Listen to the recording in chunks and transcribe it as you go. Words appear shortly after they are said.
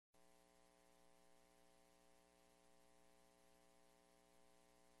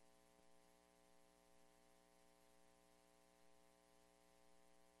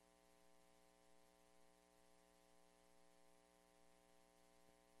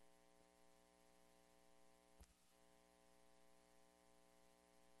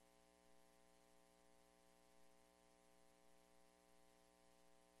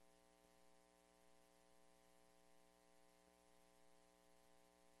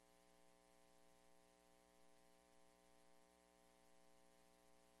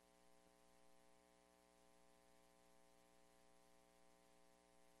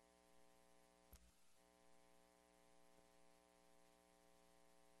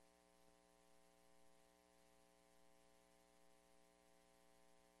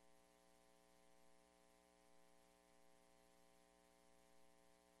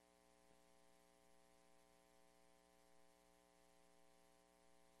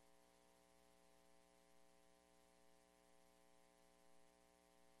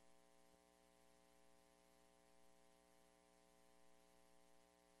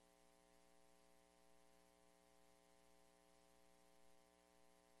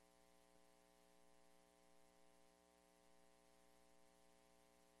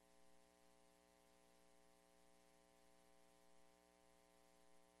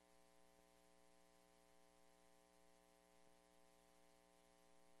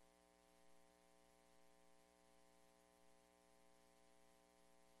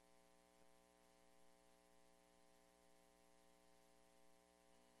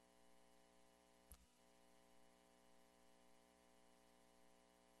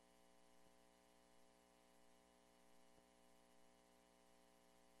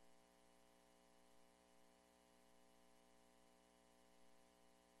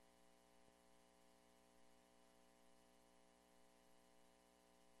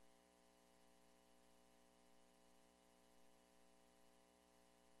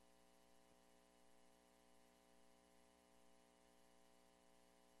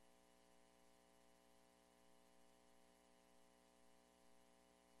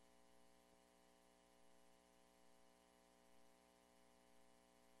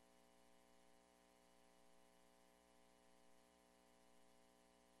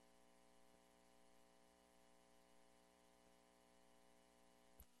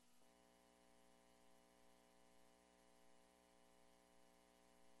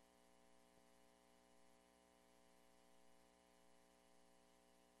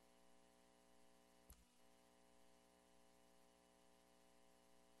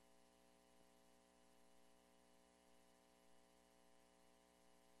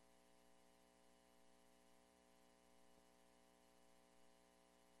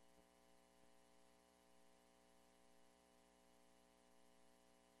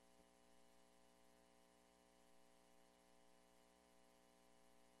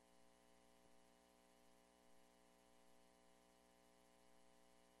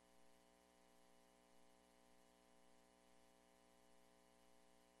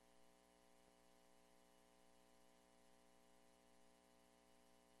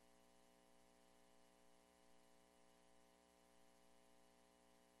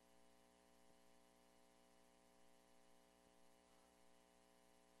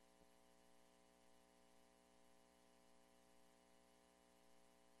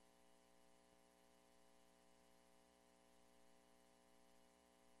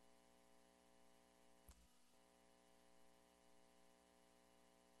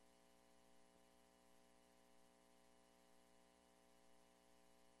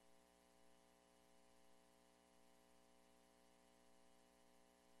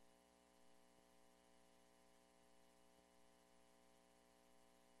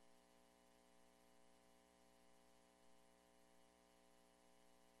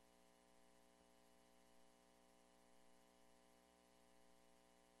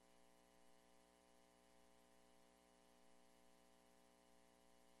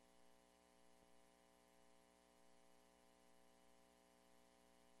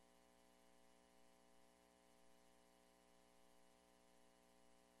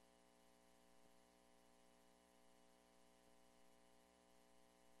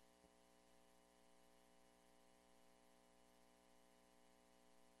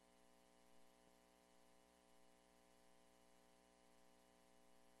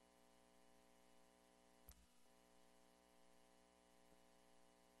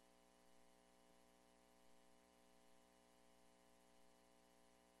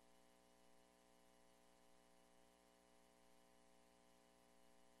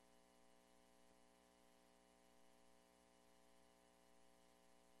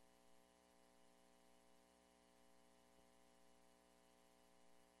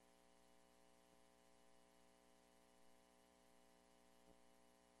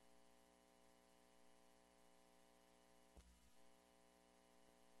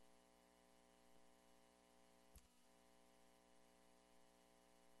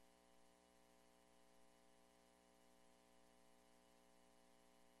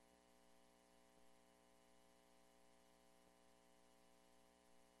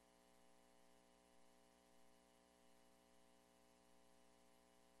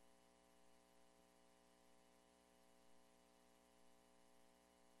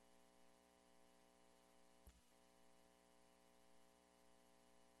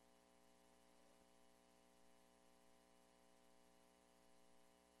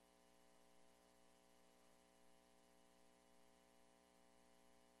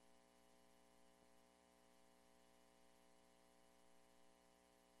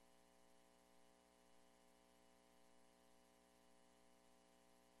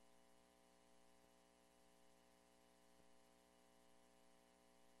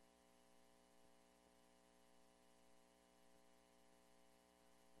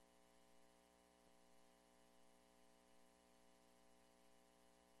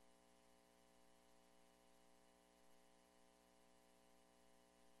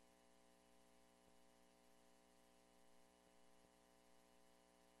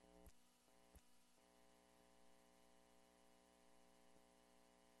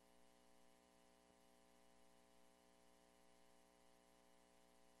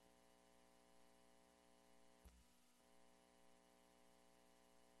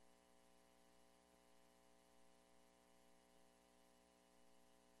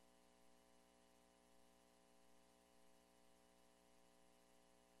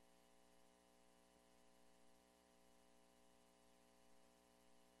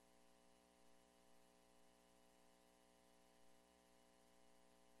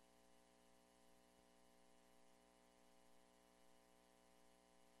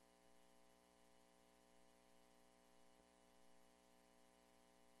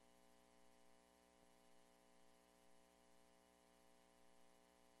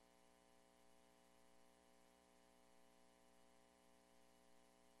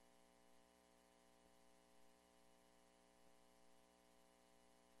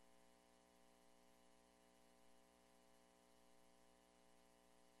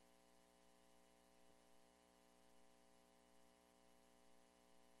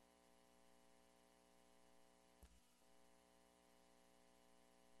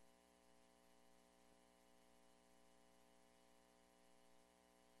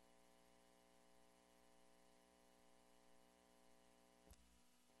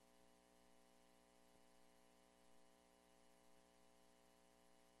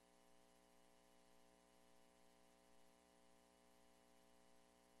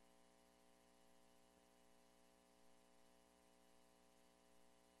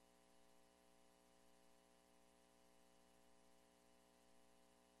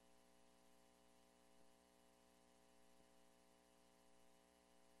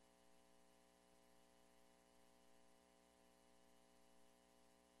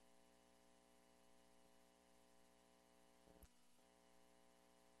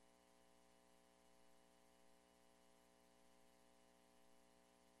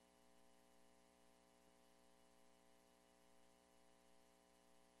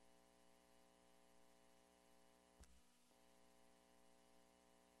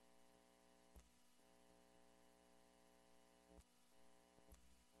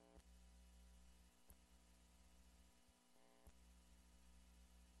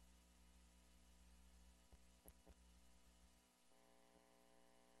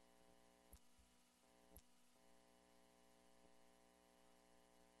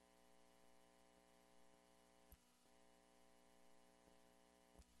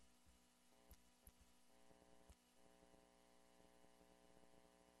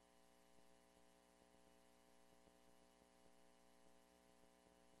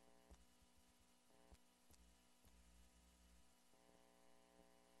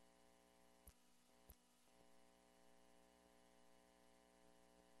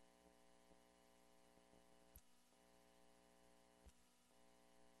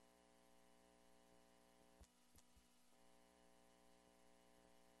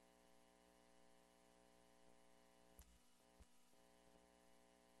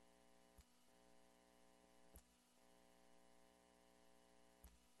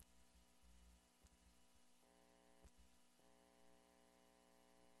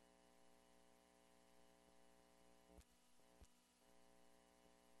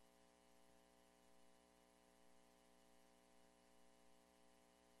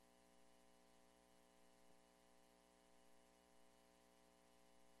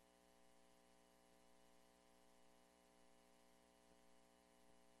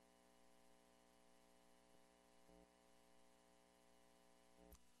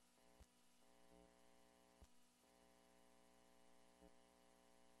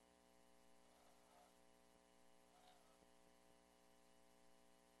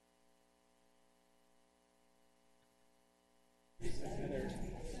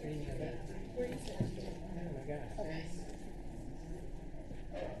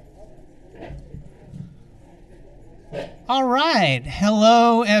All right.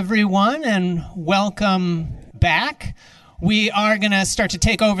 Hello, everyone, and welcome back. We are going to start to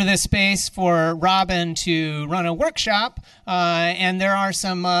take over this space for Robin to run a workshop, and there are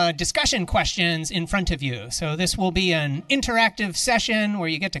some discussion questions in front of you. So this will be an interactive session where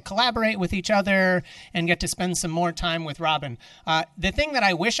you get to collaborate with each other and get to spend some more time with Robin. The thing that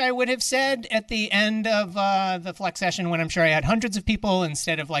I wish I would have said at the end of the Flex session, when I'm sure I had hundreds of people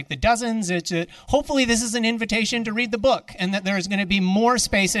instead of like the dozens, it's hopefully this is an invitation to read the book, and that there's going to be more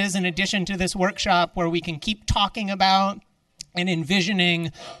spaces in addition to this workshop where we can keep talking about and envisioning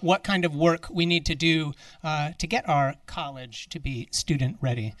what kind of work we need to do to get our college to be student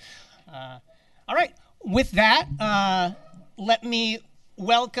ready. All right, with that, let me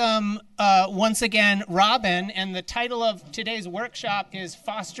welcome once again Robin, and the title of today's workshop is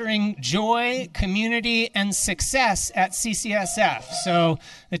Fostering Joy, Community, and Success at CCSF. So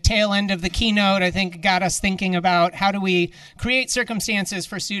the tail end of the keynote, I think, got us thinking about how do we create circumstances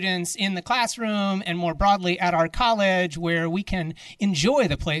for students in the classroom and more broadly at our college where we can enjoy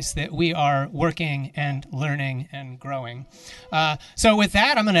the place that we are working and learning and growing. So with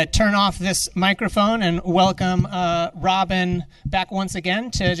that, I'm going to turn off this microphone and welcome Robin back once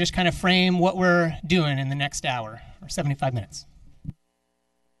again to just kind of frame what we're doing in the next hour or 75 minutes.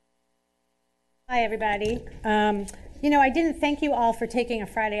 Hi, everybody. You know, I didn't thank you all for taking a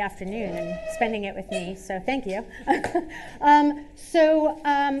Friday afternoon and spending it with me, so thank you.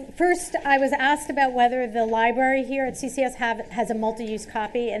 First, I was asked about whether the library here at CCS has a multi-use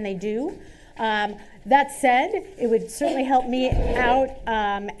copy, and they do. That said, it would certainly help me out,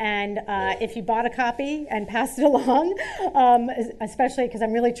 if you bought a copy and passed it along, especially because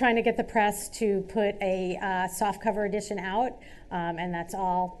I'm really trying to get the press to put a softcover edition out, and that's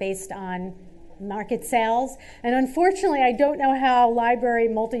all based on market sales. And unfortunately, I don't know how library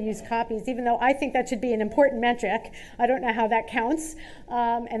multi-use copies, even though I think that should be an important metric, I don't know how that counts,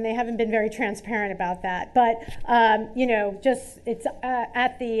 and they haven't been very transparent about that. But, you know, just it's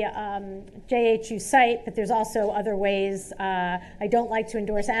at the JHU site, but there's also other ways. I don't like to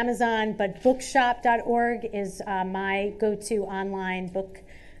endorse Amazon, but bookshop.org is my go-to online book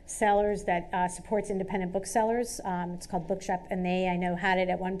sellers that supports independent booksellers. It's called Bookshop, and they, I know, had it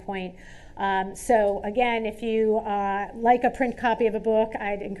at one point. So again, if you like a print copy of a book,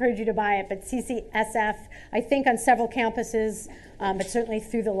 I'd encourage you to buy it. But CCSF, I think on several campuses, but certainly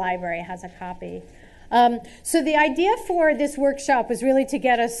through the library, has a copy. So the idea for this workshop was really to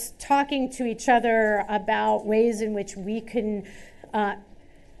get us talking to each other about ways in which we can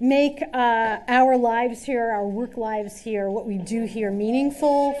make our lives here, our work lives here, what we do here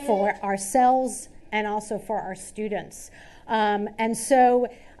meaningful for ourselves and also for our students. And so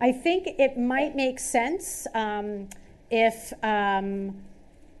I think it might make sense if,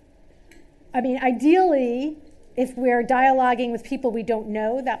 ideally, if we're dialoguing with people we don't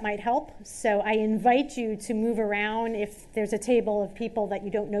know, that might help. So I invite you to move around if there's a table of people that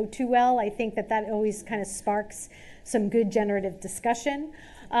you don't know too well. I think that always kind of sparks some good generative discussion.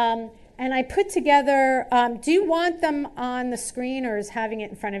 And I put together, do you want them on the screen, or is having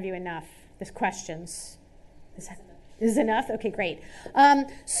it in front of you enough? There's questions. Is enough? Okay, great. I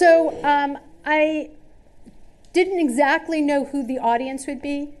didn't exactly know who the audience would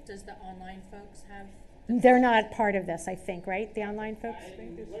be. Does the online folks have? They're not part of this, I think, right? The online folks?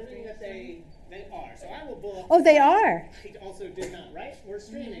 I'm learning that they are. So I will pull up. Oh, they are. I also did not, right? We're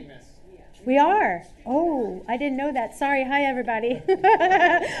streaming this. We are. Oh, I didn't know that. Sorry. Hi, everybody.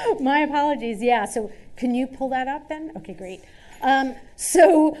 My apologies. Yeah, so can you pull that up then? Okay, great.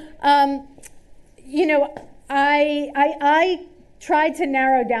 You know, I tried to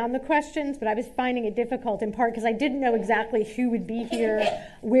narrow down the questions, but I was finding it difficult in part because I didn't know exactly who would be here,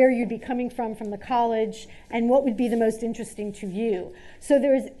 where you'd be coming from the college, and what would be the most interesting to you. So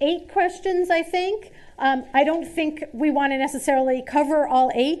there's 8 questions, I think. I don't think we want to necessarily cover all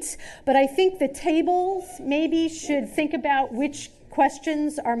 8, but I think the tables maybe should think about which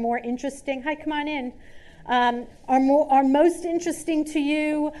questions are more interesting. Hi, come on in. Are most interesting to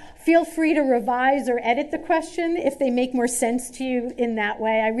you. Feel free to revise or edit the question if they make more sense to you in that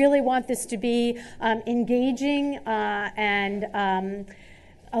way. I really want this to be engaging and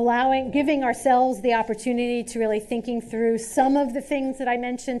giving ourselves the opportunity to really thinking through some of the things that I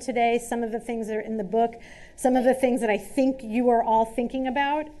mentioned today, some of the things that are in the book, some of the things that I think you are all thinking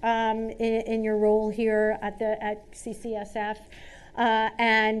about in your role here at CCSF.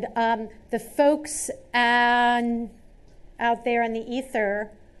 The folks out there in the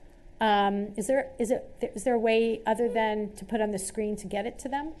ether, is there a way other than to put on the screen to get it to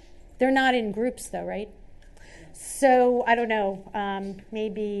them? They're not in groups though, right? So I don't know,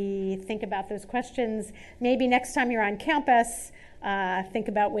 maybe think about those questions. Maybe next time you're on campus, think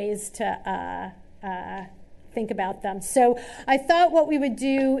about ways to think about them. So I thought what we would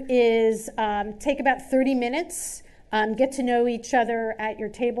do is take about 30 minutes, get to know each other at your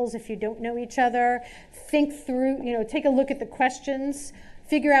tables if you don't know each other, think through, take a look at the questions,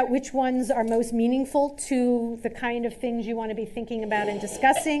 figure out which ones are most meaningful to the kind of things you want to be thinking about and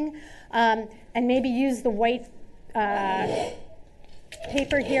discussing, and maybe use the white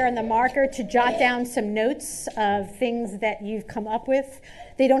paper here and the marker to jot down some notes of things that you've come up with.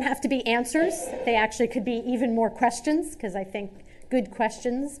 They don't have to be answers. They actually could be even more questions, because I think good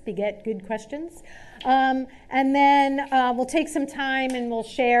questions beget good questions. And then we'll take some time and we'll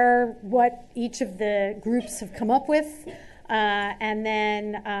share what each of the groups have come up with. And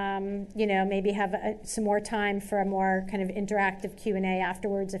then, maybe have some more time for a more kind of interactive Q&A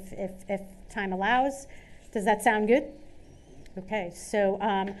afterwards if time allows. Does that sound good? Okay, so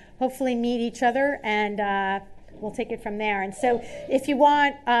hopefully meet each other and we'll take it from there. And so if you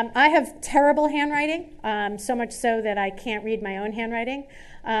want, I have terrible handwriting, so much so that I can't read my own handwriting.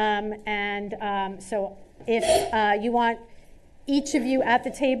 So if you want each of you at the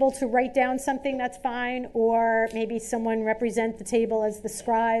table to write down something, that's fine, or maybe someone represent the table as the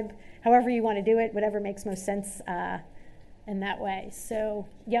scribe, however you want to do it, whatever makes most sense in that way. So,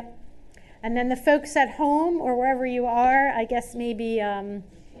 yep. And then the folks at home or wherever you are, I guess maybe, I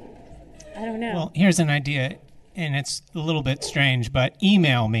don't know. Well, here's an idea, and it's a little bit strange, but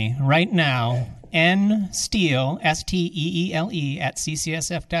email me right now, nsteele, S-T-E-E-L-E, at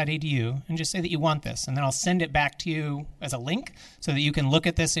ccsf.edu, and just say that you want this, and then I'll send it back to you as a link so that you can look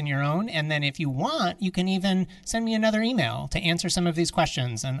at this in your own, and then if you want, you can even send me another email to answer some of these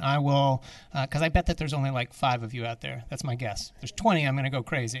questions, and I will, because I bet that there's only like 5 of you out there. That's my guess. If there's 20, I'm going to go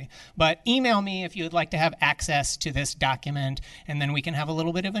crazy. But email me if you would like to have access to this document, and then we can have a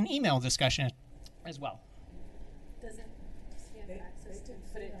little bit of an email discussion as well. Does it have access to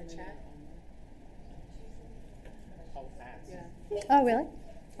put it in the chat? Oh, really?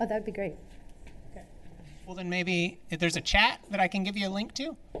 Oh, that would be great. Okay. Well, then maybe if there's a chat that I can give you a link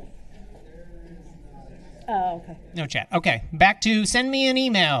to? Oh, okay. No chat. Okay. Back to send me an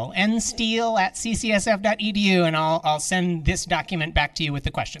email, nsteele at ccsf.edu, and I'll send this document back to you with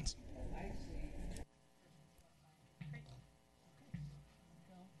the questions.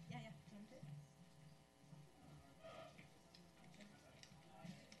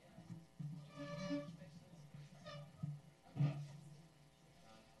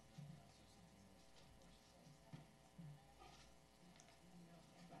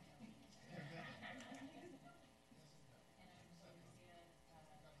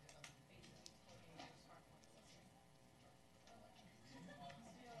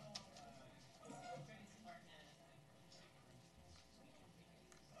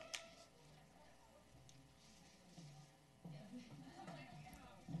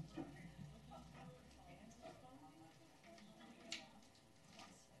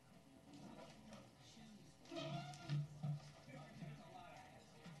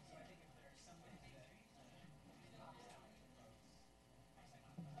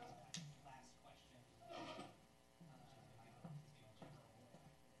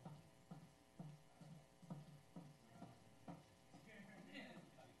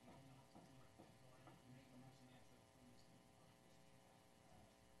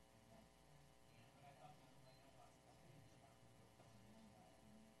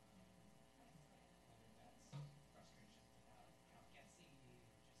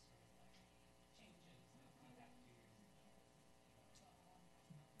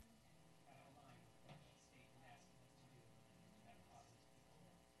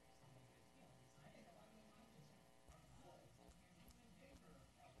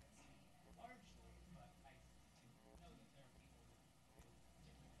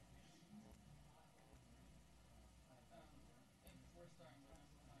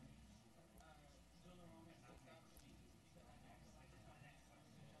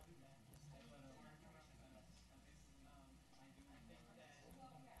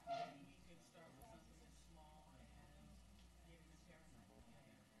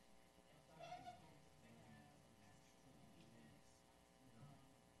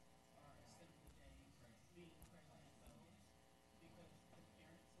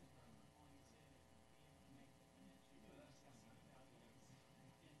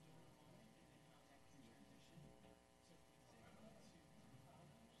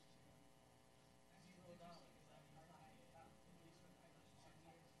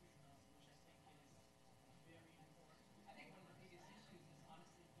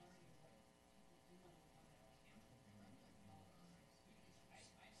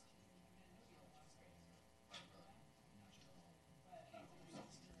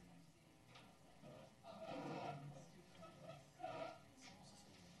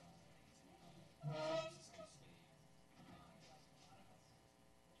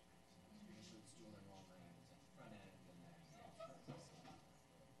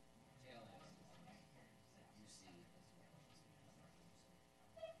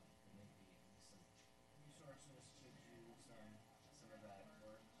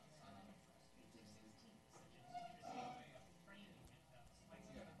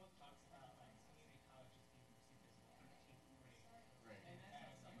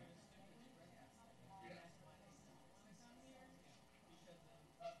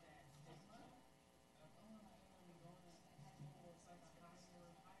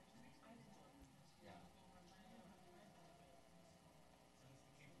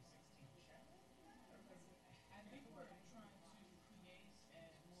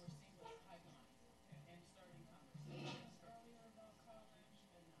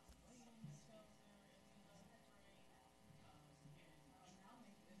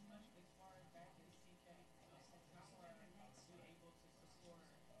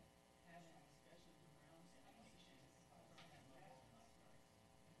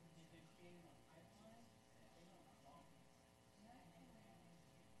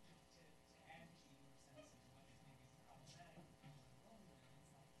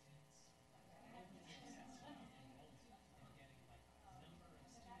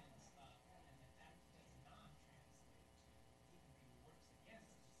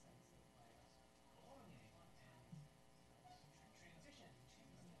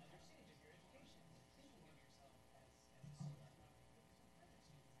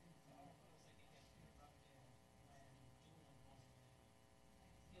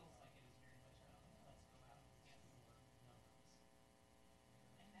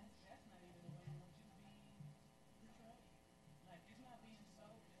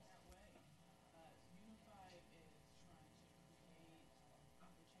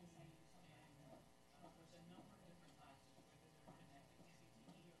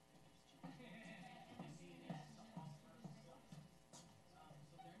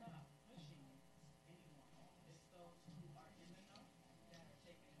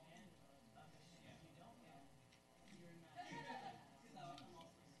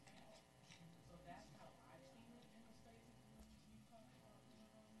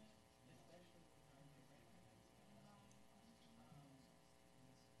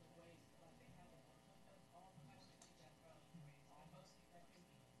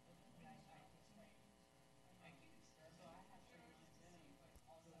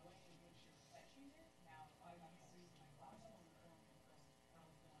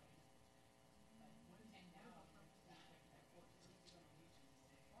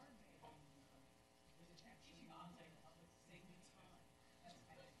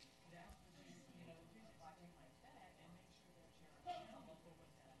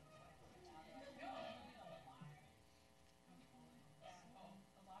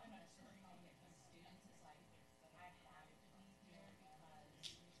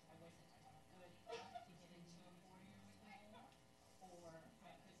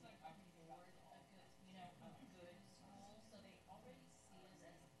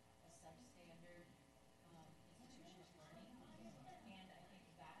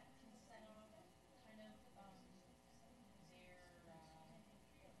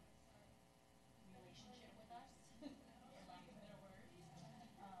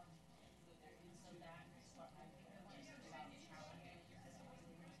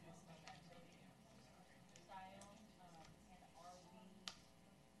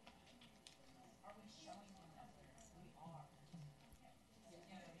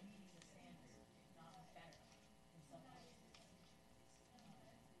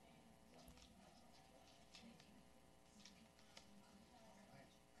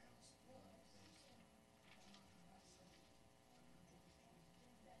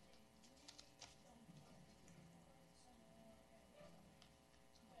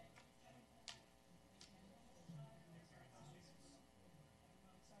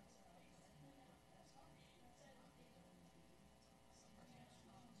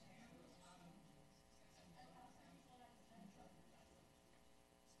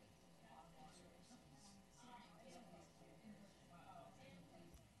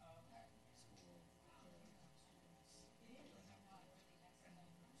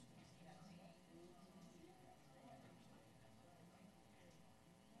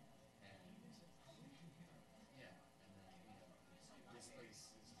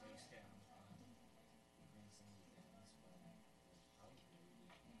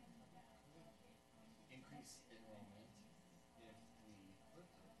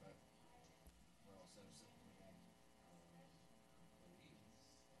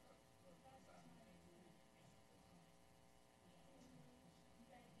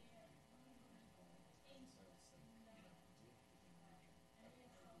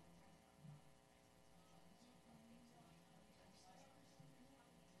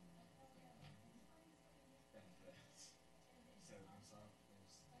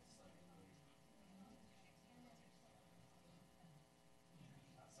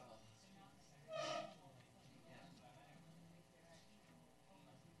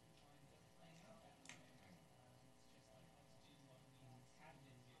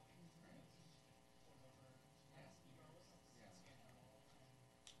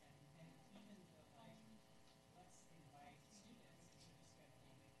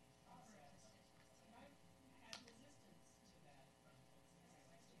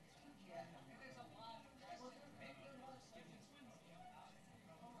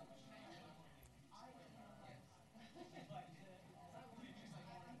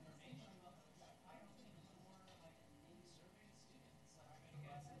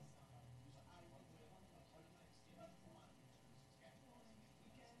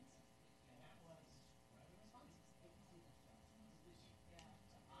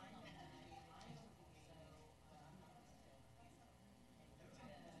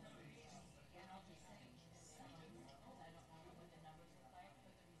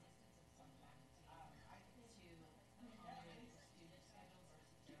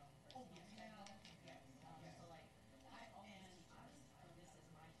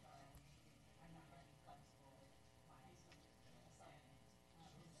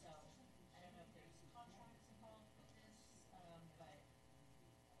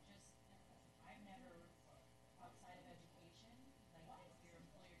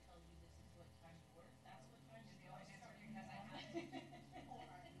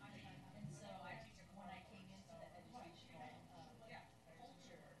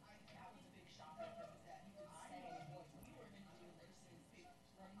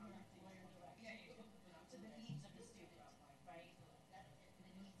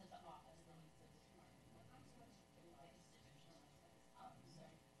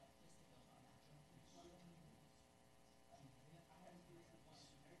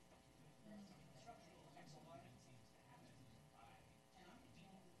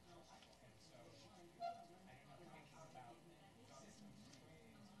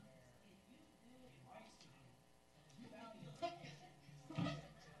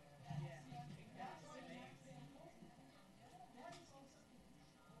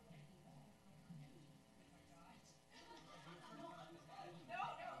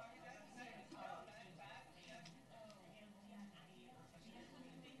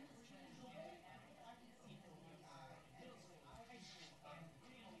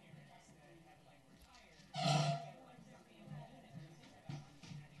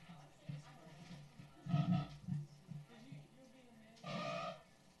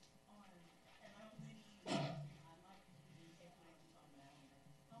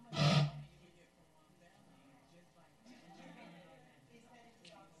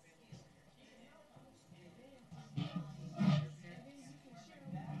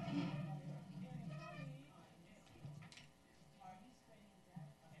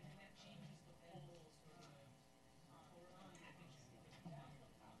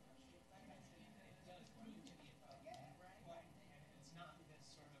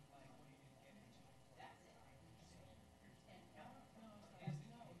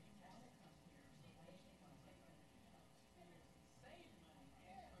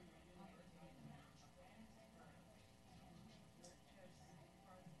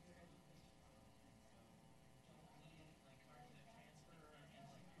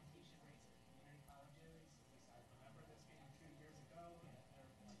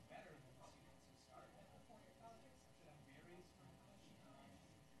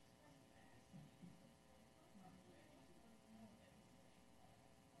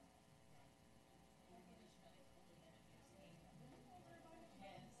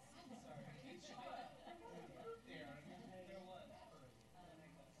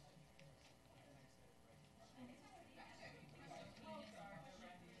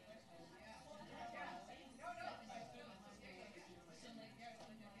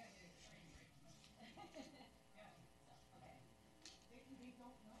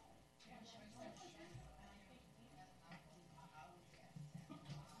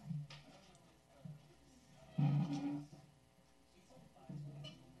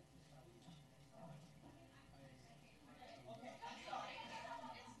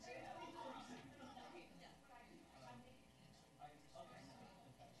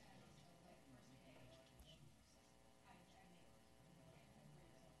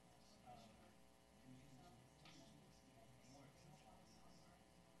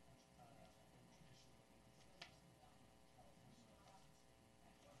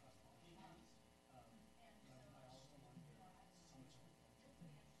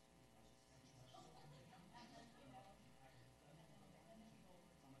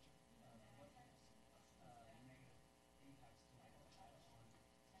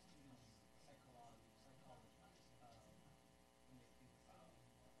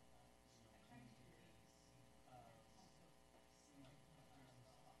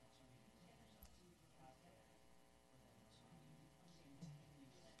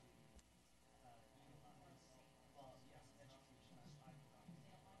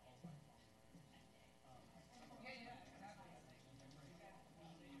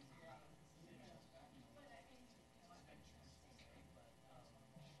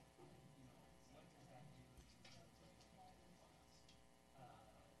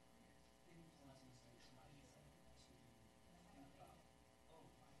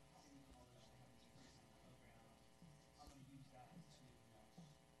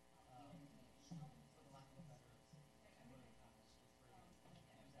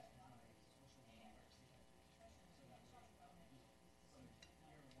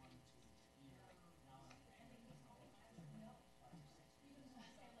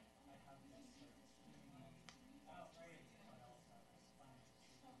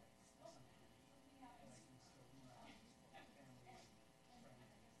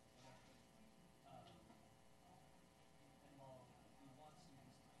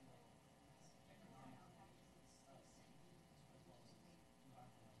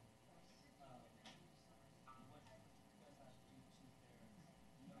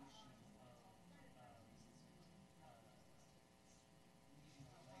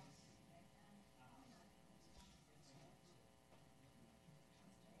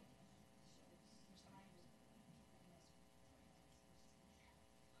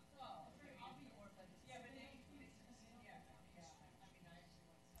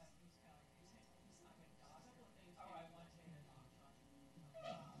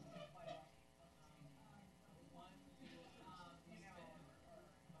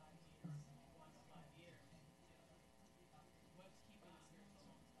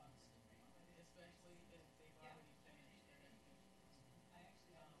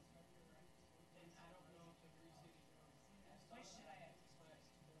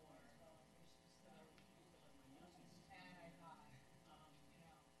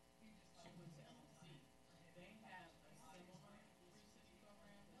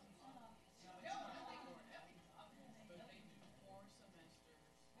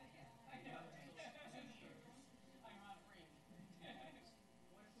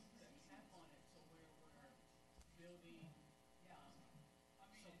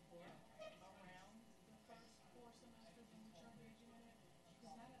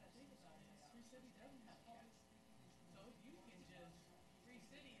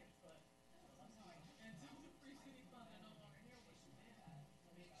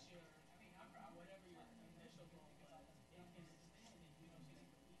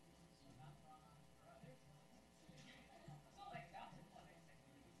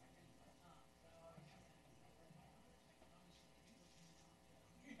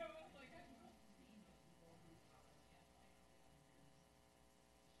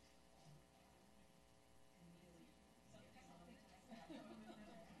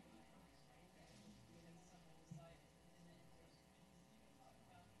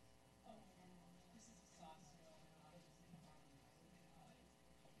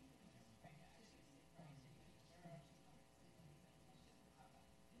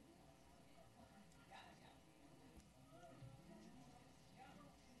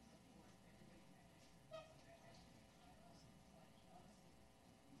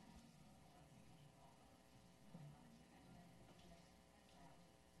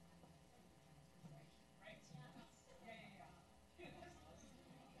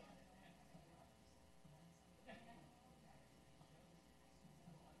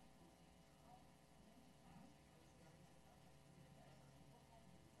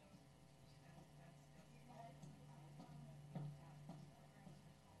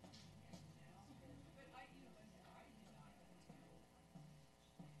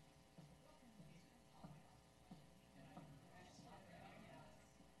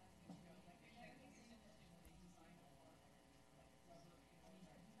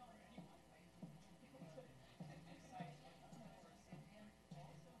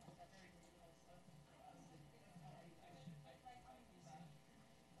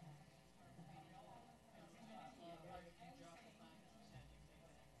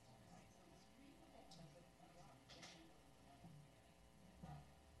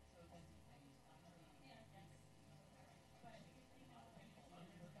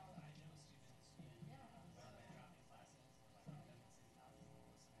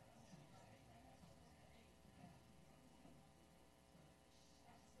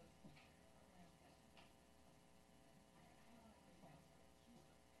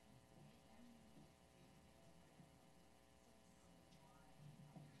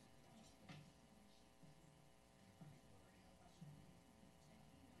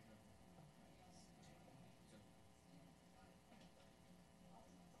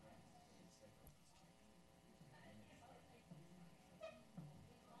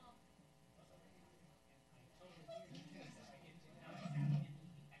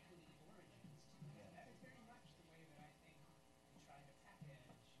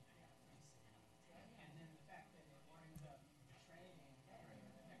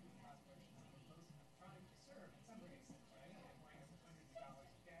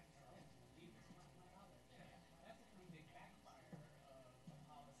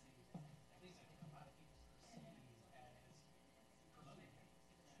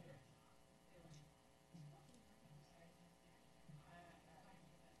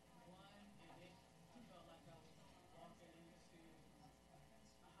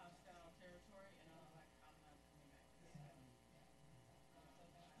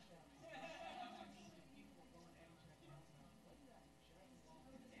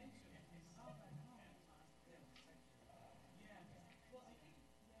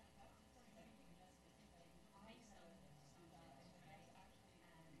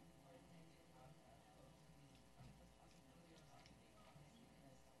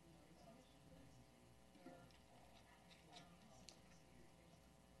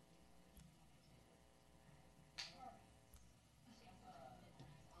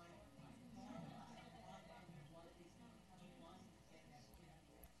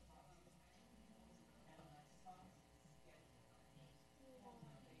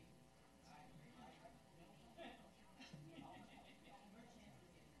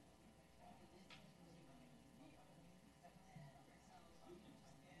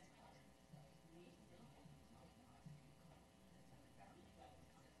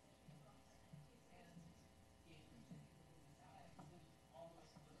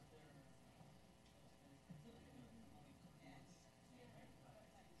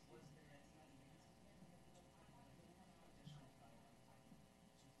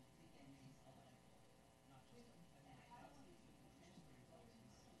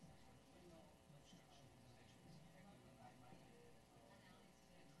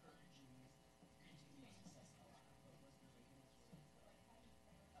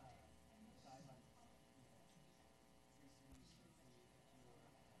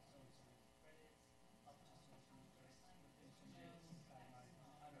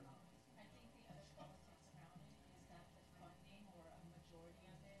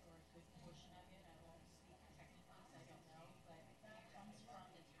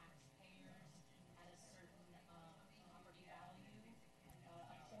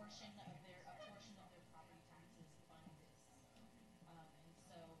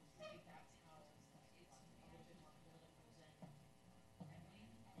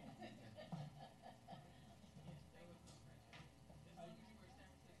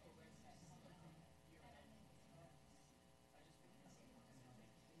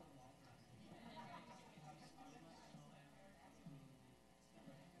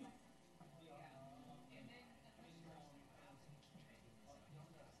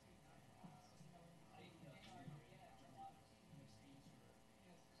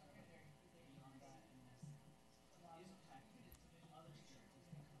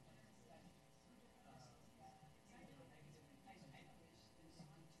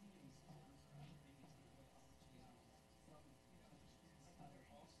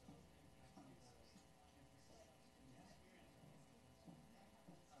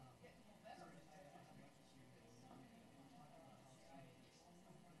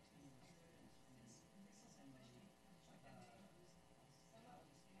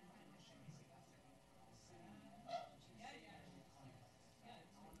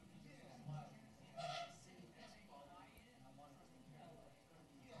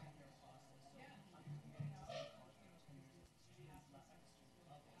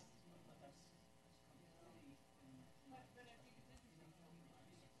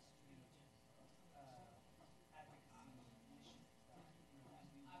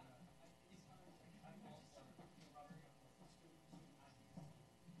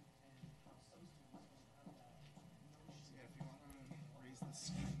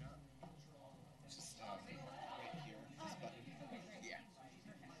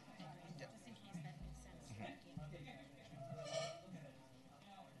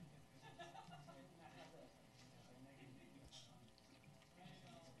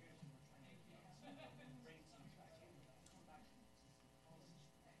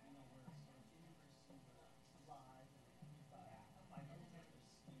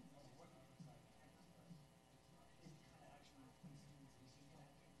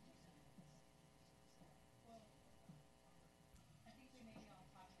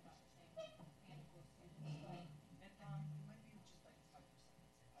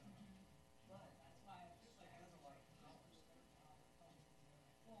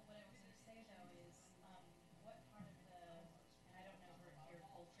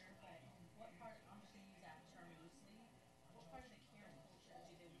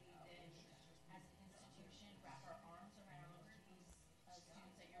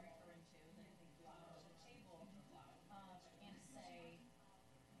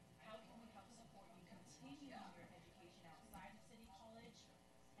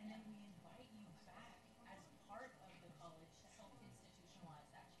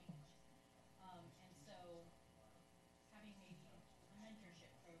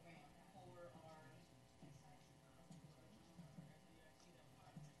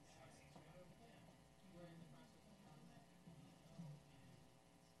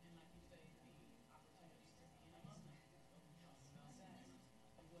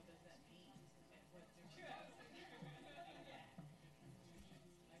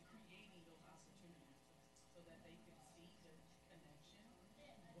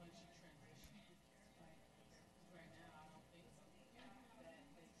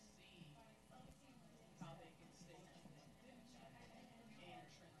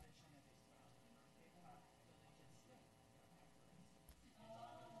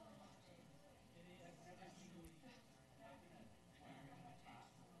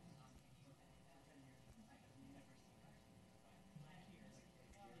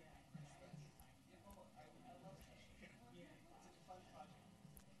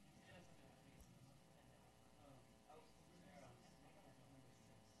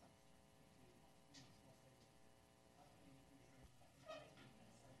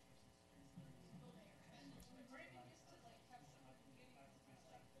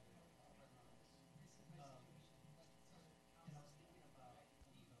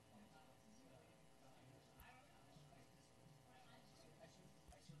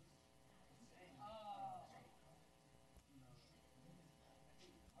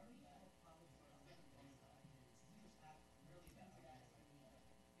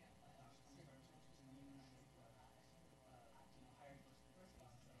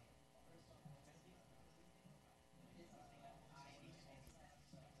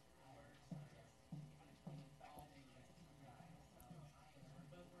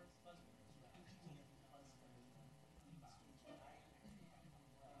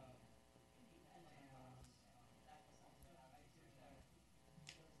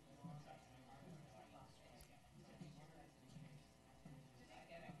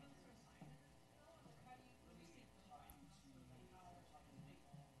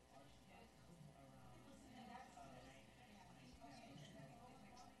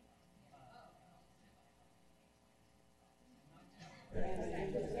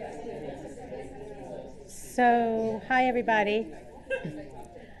 So, hi everybody.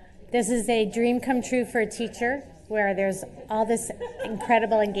 This is a dream come true for a teacher where there's all this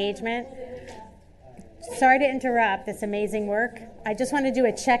incredible engagement. Sorry to interrupt this amazing work. I just want to do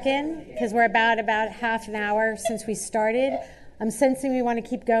a check-in because we're about half an hour since we started. I'm sensing we want to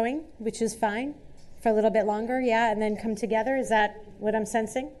keep going, which is fine, for a little bit longer, yeah, and then come together. Is that what I'm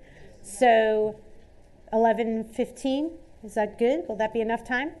sensing? So 11:15, is that good? Will that be enough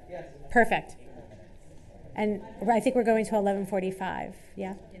time? Yes. Perfect. And I think we're going to 11:45,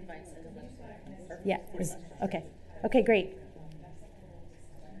 yeah? Yeah, okay. Okay, great.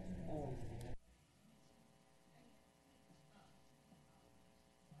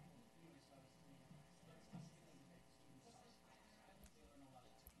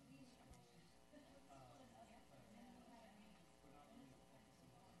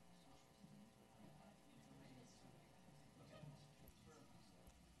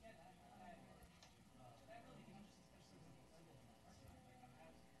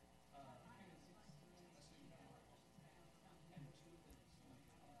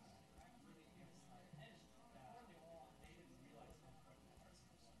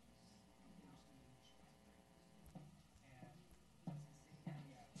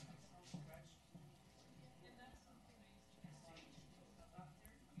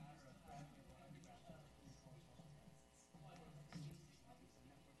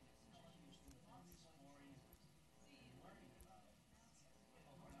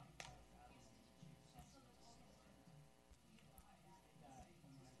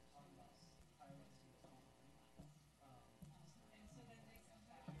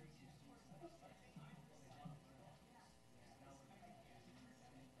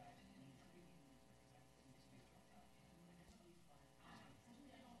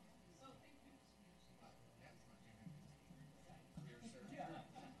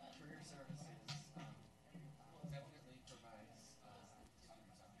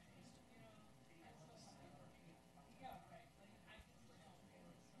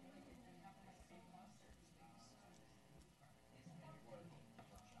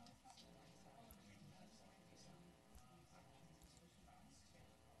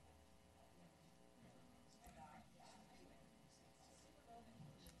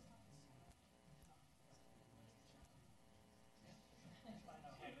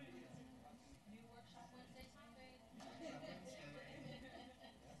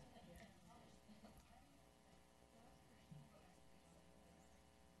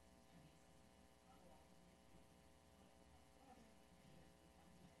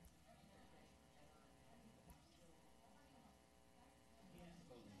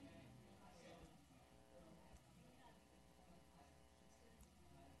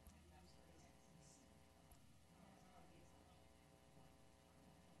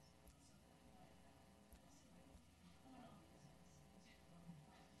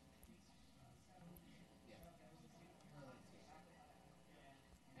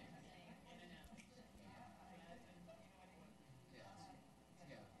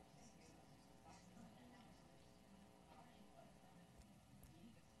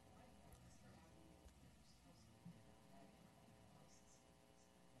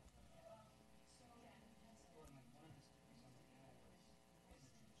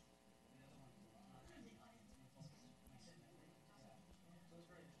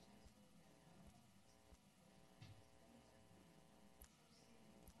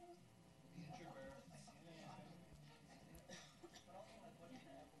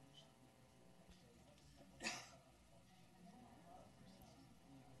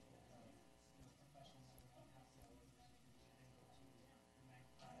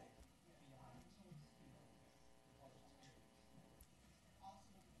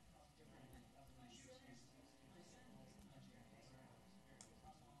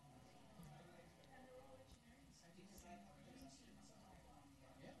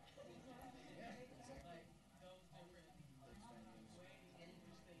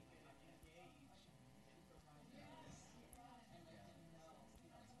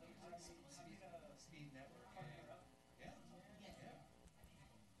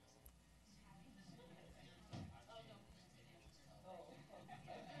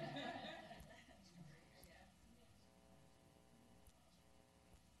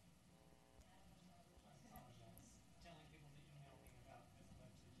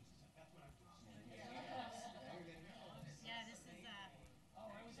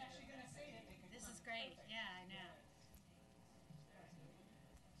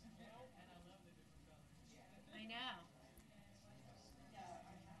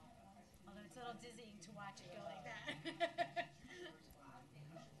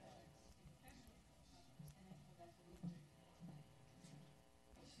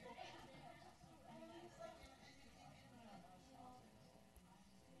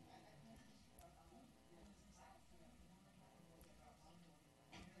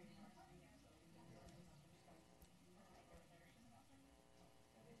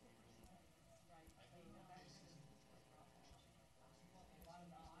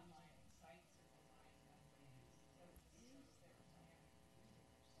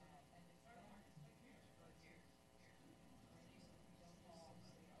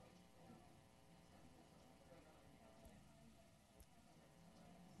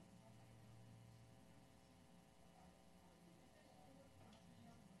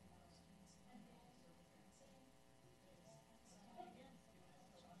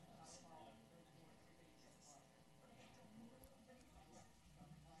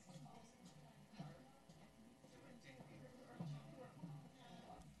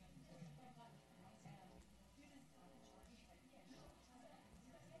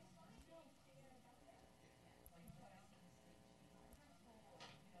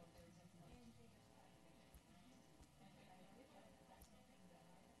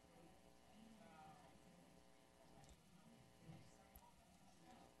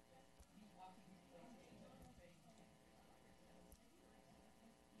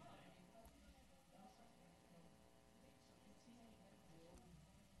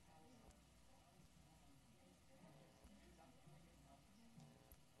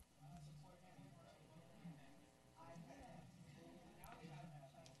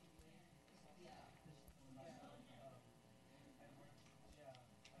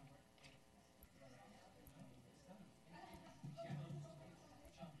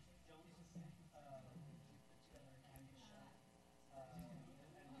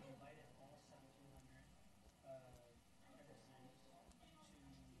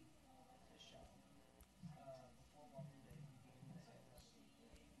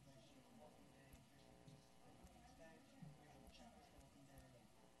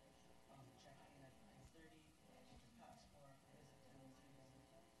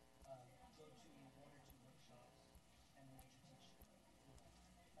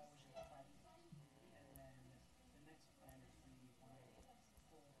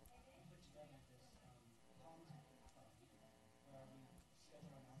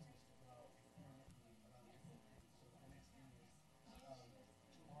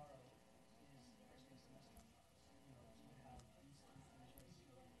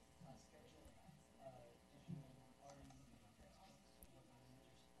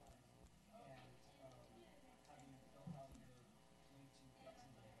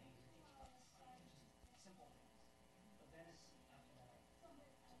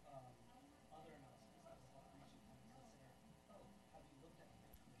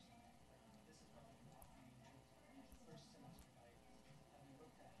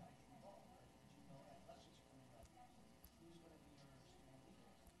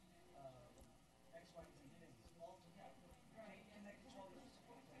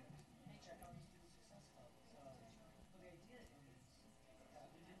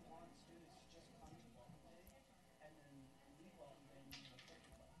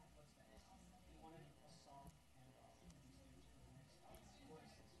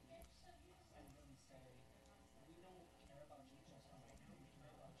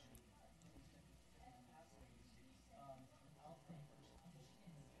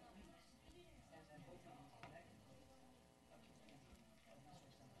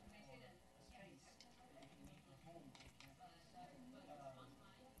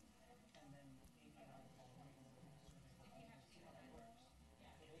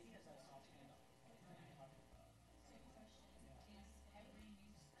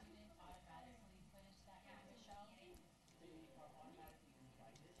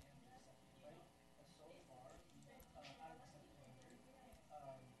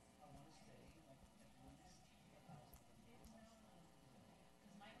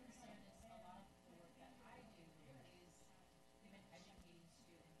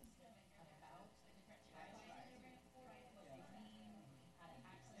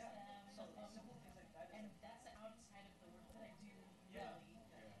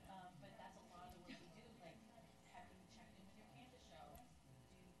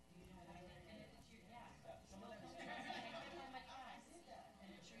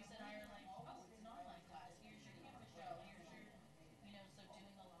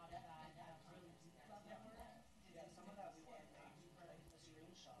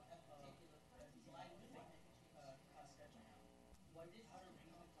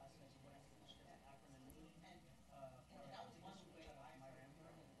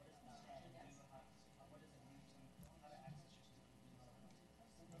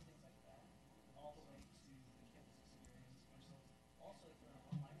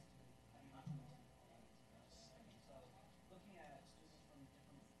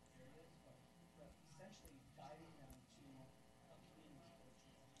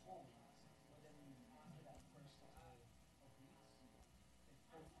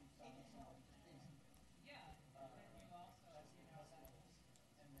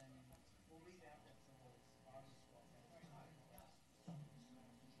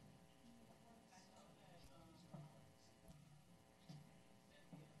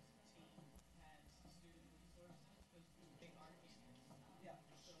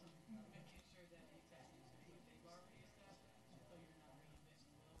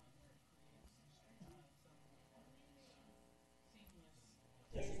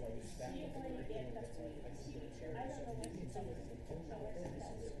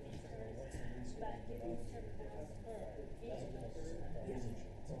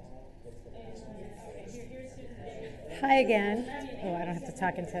 Hi again. Oh, I don't have to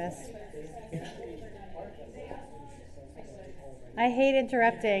talk into this. I hate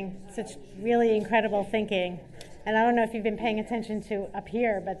interrupting such really incredible thinking. And I don't know if you've been paying attention to up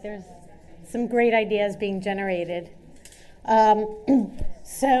here, but there's some great ideas being generated.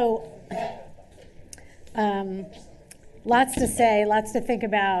 Lots to say, lots to think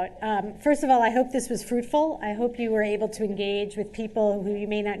about. First of all, I hope this was fruitful. I hope you were able to engage with people who you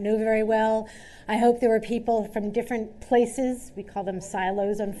may not know very well. I hope there were people from different places, we call them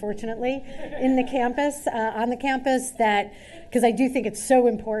silos, unfortunately, in the campus, on the campus, that, because I do think it's so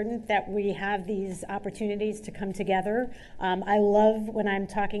important that we have these opportunities to come together. I love when I'm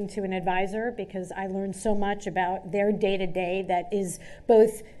talking to an advisor because I learn so much about their day-to-day that is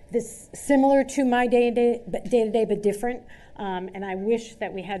both this similar to my day-to-day, but different. And I wish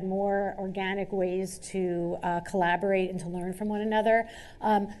that we had more organic ways to collaborate and to learn from one another.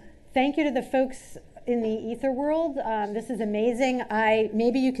 Thank you to the folks in the ether world. This is amazing.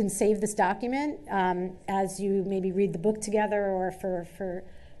 Maybe you can save this document as you maybe read the book together or for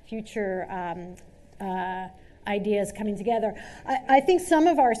future ideas coming together. I think some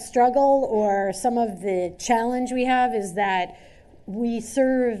of our struggle or some of the challenge we have is that we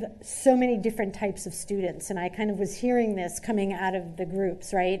serve so many different types of students, and I kind of was hearing this coming out of the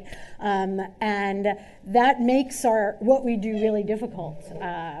groups, right? And that makes what we do really difficult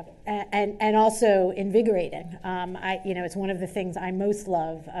and also invigorating. It's one of the things I most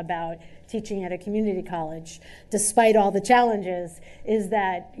love about teaching at a community college, despite all the challenges, is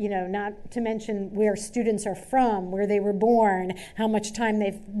that, not to mention where students are from, where they were born, how much time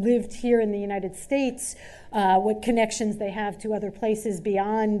they've lived here in the United States, what connections they have to other places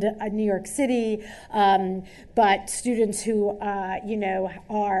beyond New York City, but students who,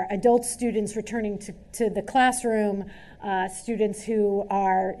 are adult students returning to the classroom, students who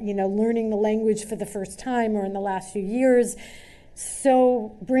are, learning the language for the first time or in the last few years.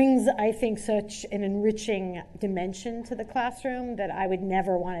 So brings, I think, such an enriching dimension to the classroom that I would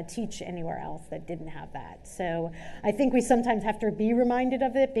never want to teach anywhere else that didn't have that. So I think we sometimes have to be reminded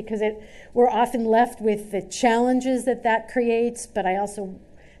of it because we're often left with the challenges that creates, but and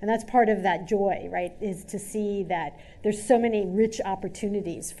that's part of that joy, right, is to see that there's so many rich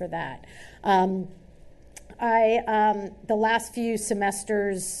opportunities for that. The last few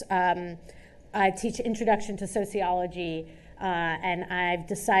semesters, I teach Introduction to Sociology, and I've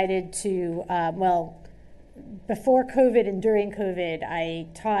decided to, before COVID and during COVID, I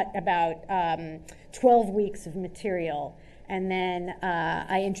taught about 12 weeks of material. And then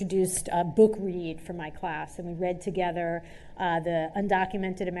I introduced a book read for my class, and we read together The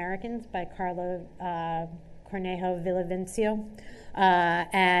Undocumented Americans by Carla Cornejo Villavicencio.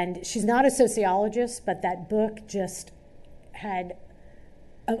 And she's not a sociologist, but that book just had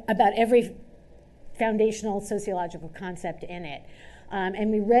about every foundational sociological concept in it.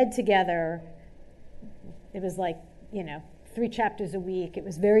 And we read together. It was like, 3 chapters a week. It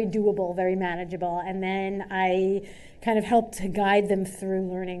was very doable, very manageable. And then I kind of helped to guide them through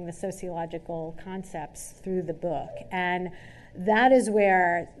learning the sociological concepts through the book. And that is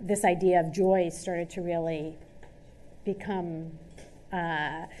where this idea of joy started to really become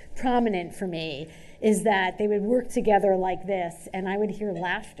prominent for me, is that they would work together like this, and I would hear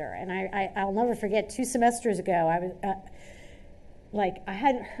laughter. And I'll never forget, 2 semesters ago, I was I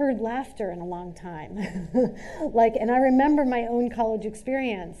hadn't heard laughter in a long time. And I remember my own college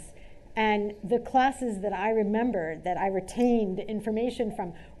experience, and the classes that I remembered, that I retained information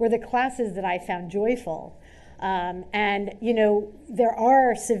from, were the classes that I found joyful. There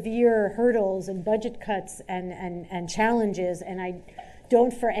are severe hurdles and budget cuts and challenges, and I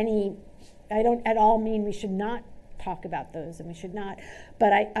don't at all mean we should not talk about those, and we should not,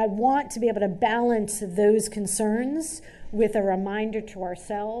 but I want to be able to balance those concerns with a reminder to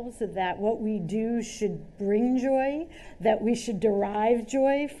ourselves that what we do should bring joy, that we should derive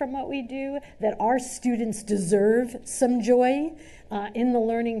joy from what we do, that our students deserve some joy in the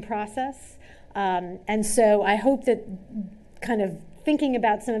learning process. And so I hope that kind of thinking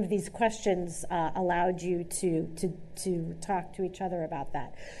about some of these questions allowed you to talk to each other about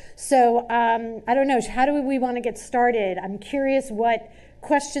that. So I don't know, how do we want to get started? I'm curious what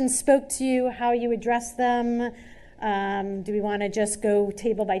questions spoke to you, how you address them. Do we want to just go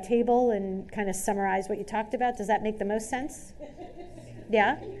table by table and kind of summarize what you talked about? Does that make the most sense?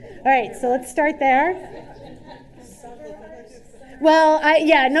 Yeah? All right, so let's start there. Well,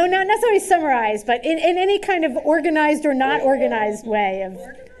 not necessarily summarize, but in any kind of organized or not organized way of. We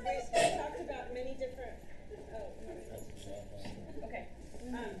talked about many different. Okay.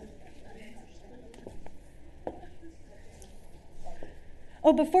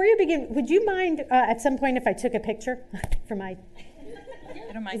 Oh, before you begin, would you mind at some point if I took a picture for my...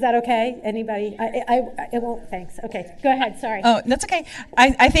 I don't mind. Is that okay? Anybody? It won't, thanks. Okay, go ahead, sorry. Oh, that's okay.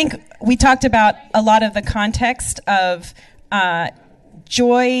 I think we talked about a lot of the context of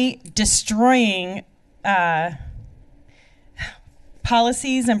joy destroying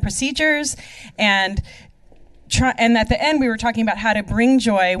policies and procedures, and at the end we were talking about how to bring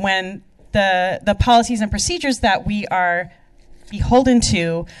joy when the policies and procedures that we are beholden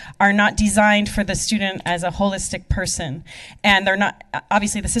to are not designed for the student as a holistic person, and they're not,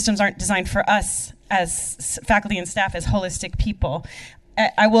 obviously the systems aren't designed for us as faculty and staff as holistic people.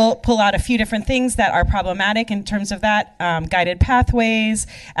 I will pull out a few different things that are problematic in terms of that: guided pathways,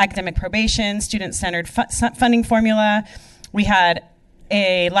 academic probation, student-centered funding formula. We had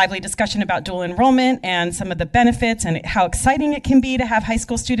a lively discussion about dual enrollment and some of the benefits and how exciting it can be to have high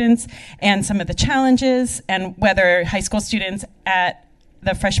school students, and some of the challenges, and whether high school students at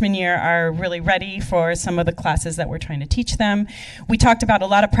the freshman year are really ready for some of the classes that we're trying to teach them. We talked about a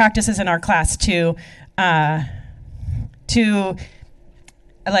lot of practices in our class to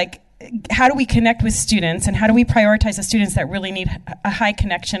like, how do we connect with students, and how do we prioritize the students that really need a high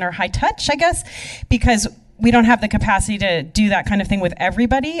connection or high touch, I guess, because we don't have the capacity to do that kind of thing with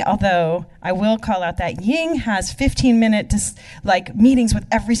everybody, although I will call out that Ying has 15-minute meetings with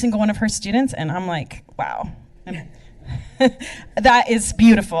every single one of her students, and I'm like, wow. That is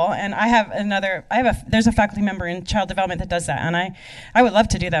beautiful. And there's a faculty member in child development that does that, and I would love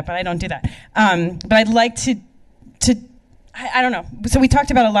to do that, but I don't do that. But I'd like to I don't know. So we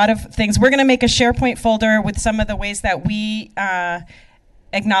talked about a lot of things. We're going to make a SharePoint folder with some of the ways that we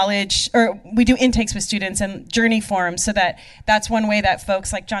acknowledge, or we do intakes with students and journey forms, so that's one way that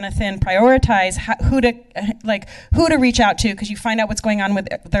folks like Jonathan prioritize who to reach out to, because you find out what's going on with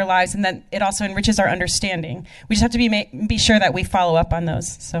their lives, and then it also enriches our understanding. We just have to be sure that we follow up on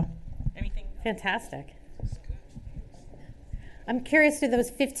those. So, anything? Fantastic. I'm curious, do those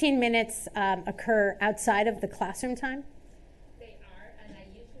 15 minutes occur outside of the classroom time? They are, and I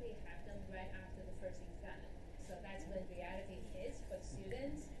usually have them right after the first exam. So that's when reality hits for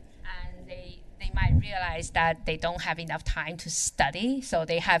students, and they might realize that they don't have enough time to study. So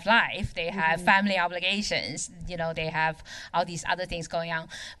they have life, they have family obligations, they have all these other things going on.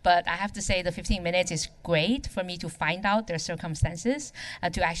 But I have to say the 15 minutes is great for me to find out their circumstances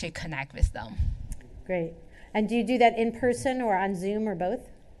and to actually connect with them. Great. And do you do that in person or on Zoom or both?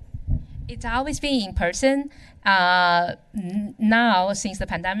 It's always been in person. Now, since the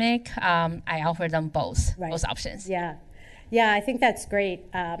pandemic, I offer them both options. Yeah, I think that's great.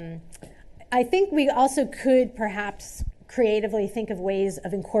 I think we also could perhaps creatively think of ways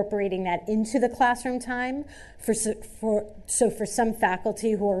of incorporating that into the classroom time for some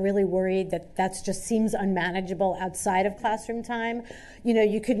faculty who are really worried that just seems unmanageable outside of classroom time.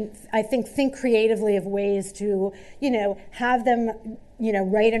 You could, I think creatively of ways to, have them,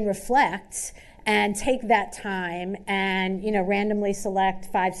 write and reflect, and take that time and, randomly select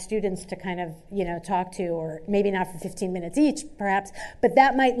 5 students to kind of, talk to, or maybe not for 15 minutes each, perhaps, but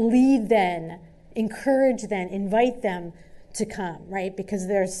that might lead then, encourage them, invite them to come, right? Because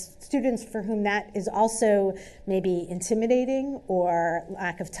there's students for whom that is also maybe intimidating or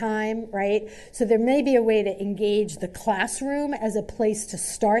lack of time, right? So there may be a way to engage the classroom as a place to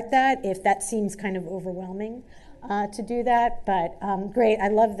start that if that seems kind of overwhelming to do that. But great, I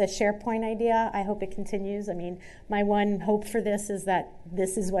love the SharePoint idea. I hope it continues. I mean, my one hope for this is that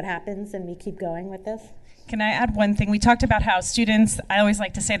this is what happens and we keep going with this. Can I add one thing? We talked about how students, I always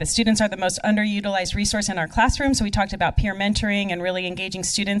like to say that students are the most underutilized resource in our classroom. So we talked about peer mentoring and really engaging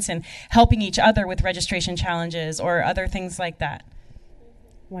students and helping each other with registration challenges or other things like that.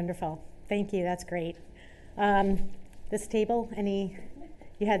 Wonderful. Thank you. That's great. This table,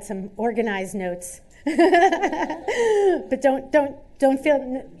 you had some organized notes. But don't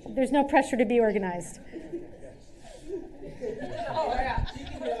feel, there's no pressure to be organized. Oh, yeah. You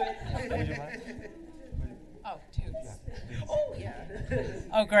can do it. Oh, yeah.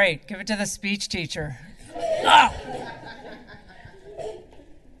 Oh, great. Give it to the speech teacher. Ah!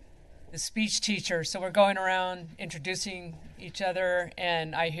 The speech teacher. So we're going around introducing each other,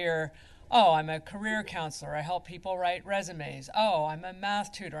 and I hear, oh, I'm a career counselor. I help people write resumes. Oh, I'm a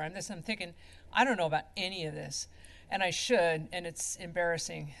math tutor. I'm this. I'm thinking, I don't know about any of this, and I should, and it's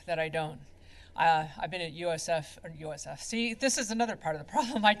embarrassing that I don't. I've been at USF. See, this is another part of the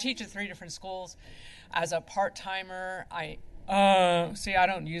problem. I teach at 3 different schools. As a part-timer, I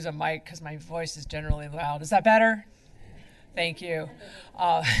don't use a mic because my voice is generally loud. Is that better? Thank you.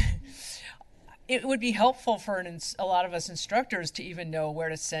 It would be helpful for a lot of us instructors to even know where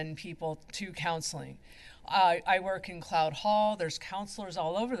to send people to counseling. I work in Cloud Hall. There's counselors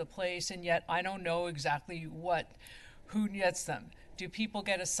all over the place, and yet I don't know exactly who gets them. Do people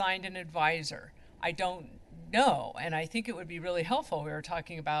get assigned an advisor? I don't know, and I think it would be really helpful. We were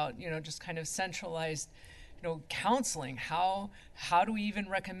talking about, just kind of centralized, counseling. How do we even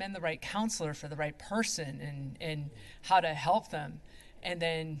recommend the right counselor for the right person, and how to help them? And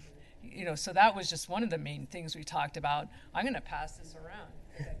then, so that was just one of the main things we talked about. I'm going to pass this around.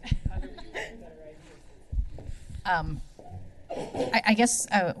 I guess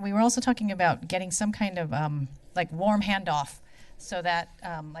we were also talking about getting some kind of like warm handoff, so that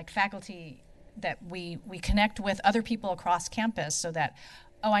like faculty, that we connect with other people across campus, so that,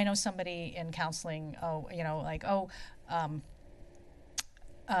 oh, I know somebody in counseling,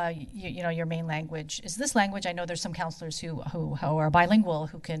 your main language is this language. I know there's some counselors who are bilingual,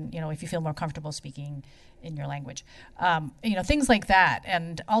 who can, if you feel more comfortable speaking in your language, things like that.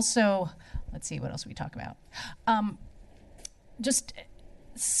 And also, let's see, what else we talk about? Just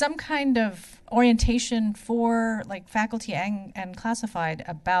some kind of orientation for like faculty and classified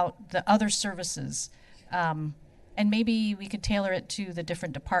about the other services. And maybe we could tailor it to the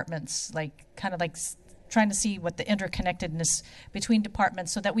different departments, like kind of like trying to see what the interconnectedness between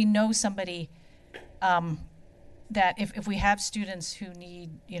departments, so that we know somebody, that if we have students who need,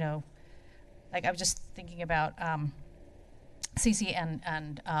 like I was just thinking about CC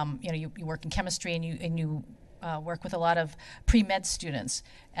and you work in chemistry, and you work with a lot of pre-med students,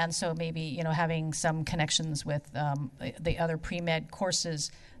 and so maybe having some connections with the other pre-med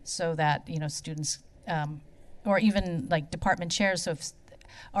courses, so that students, or even like department chairs,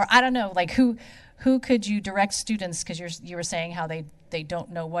 or I don't know, like who could you direct students, because you were saying how they don't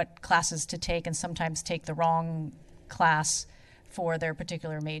know what classes to take, and sometimes take the wrong class for their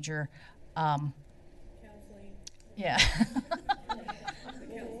particular major. Counseling. Yeah.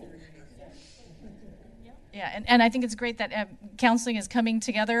 Yeah, and I think it's great that counseling is coming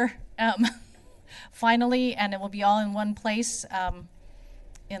together finally, and it will be all in one place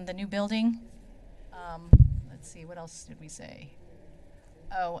in the new building. Let's see, what else did we say?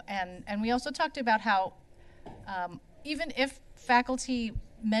 Oh, and we also talked about how even if faculty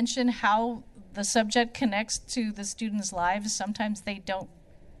mention how the subject connects to the students' lives, sometimes they don't.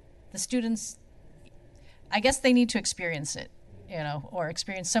 The students, I guess they need to experience it, or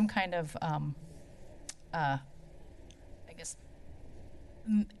experience some kind of, I guess,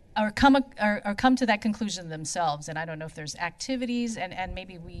 or come to that conclusion themselves. And I don't know if there's activities, and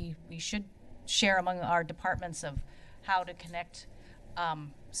maybe we should share among our departments of how to connect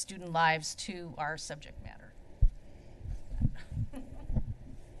student lives to our subject matter.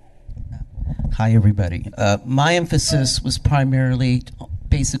 Hi, everybody. My emphasis was primarily,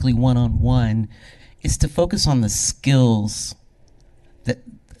 basically one-on-one, is to focus on the skills that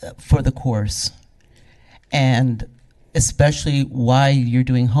for the course, and especially why you're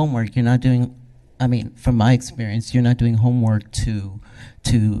doing homework. You're not doing, from my experience, you're not doing homework to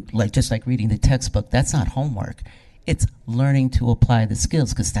like, just like reading the textbook. That's not homework. It's learning to apply the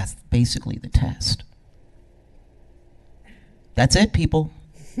skills, because that's basically the test. That's it, people.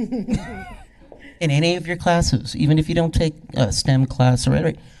 In any of your classes, even if you don't take a STEM class or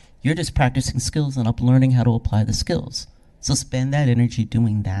whatever, you're just practicing skills and learning how to apply the skills. So spend that energy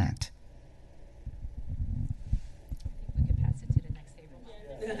doing that. We could pass it to the next table.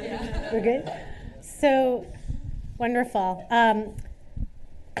 Yeah. We're good? So, wonderful.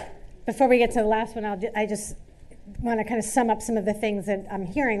 Before we get to the last one, I just want to kind of sum up some of the things that I'm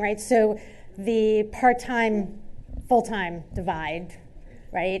hearing, right? So the part-time, full-time divide,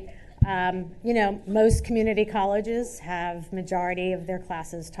 right? Most community colleges have majority of their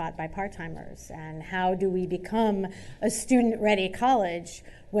classes taught by part-timers. And how do we become a student-ready college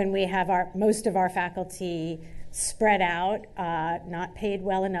when we have most of our faculty spread out, not paid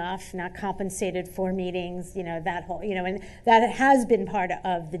well enough, not compensated for meetings, that whole, and that has been part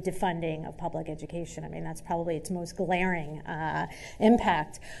of the defunding of public education. That's probably its most glaring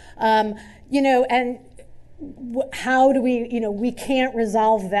impact. And how do we can't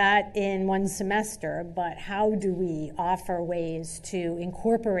resolve that in one semester, but how do we offer ways to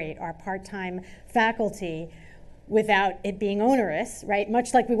incorporate our part-time faculty without it being onerous, right?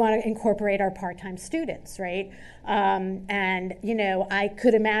 Much like we want to incorporate our part-time students, right? I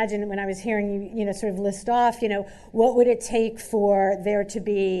could imagine when I was hearing you, sort of list off, what would it take for there to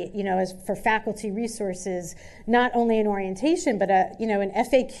be, as for faculty resources, not only an orientation, but an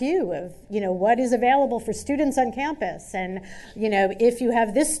FAQ of, what is available for students on campus, and, if you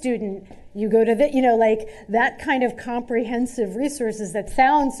have this student, you go to the, like that kind of comprehensive resources that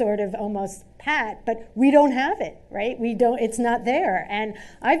sound sort of almost pat, but we don't have it, right? It's not there. And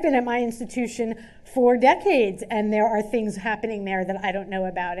I've been at my institution for decades, and there are things happening there that I don't know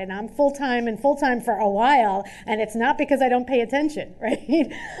about. And I'm full-time for a while, and it's not because I don't pay attention,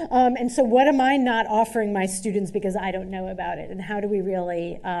 right? And so what am I not offering my students because I don't know about it? And how do we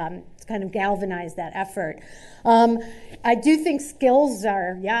really kind of galvanize that effort? I do think skills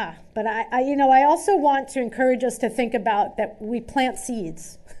are, but I also want to encourage us to think about that we plant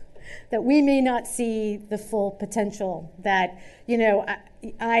seeds, that we may not see the full potential that,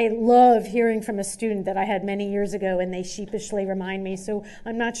 I love hearing from a student that I had many years ago, and they sheepishly remind me, so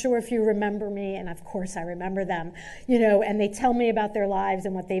I'm not sure if you remember me, and of course I remember them, and they tell me about their lives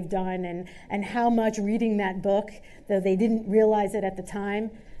and what they've done, and how much reading that book, though they didn't realize it at the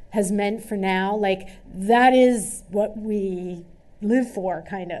time, has meant for now. Like, that is what we live for,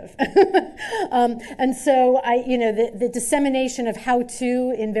 kind of. And so the dissemination of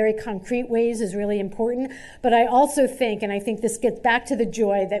how-to in very concrete ways is really important. But I also think, and I think this gets back to the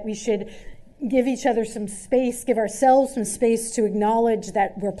joy, that we should give each other some space, give ourselves some space to acknowledge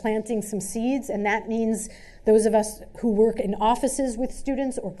that we're planting some seeds. And that means those of us who work in offices with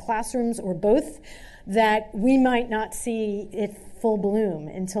students or classrooms or both, that we might not see it full bloom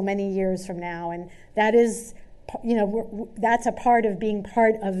until many years from now. And that is, that's a part of being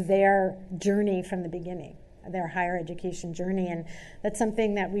part of their journey from the beginning, their higher education journey. And that's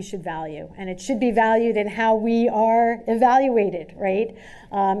something that we should value. And it should be valued in how we are evaluated, right?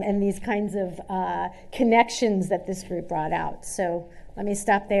 And these kinds of connections that this group brought out. So let me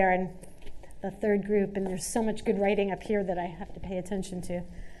stop there. And the third group, and there's so much good writing up here that I have to pay attention to.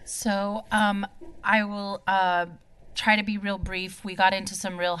 So I will try to be real brief. We got into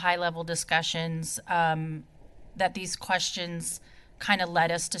some real high-level discussions that these questions kind of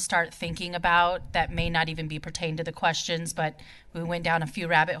led us to start thinking about that may not even be pertained to the questions, but we went down a few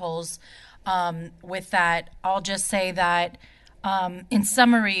rabbit holes. With that, I'll just say that in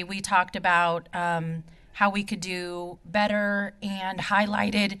summary, we talked about how we could do better and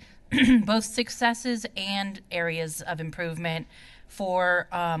highlighted both successes and areas of improvement for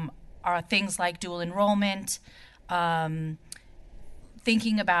our things like dual enrollment,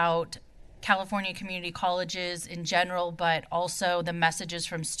 thinking about California community colleges in general, but also the messages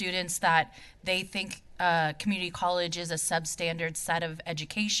from students that they think community college is a substandard set of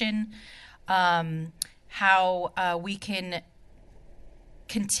education, how we can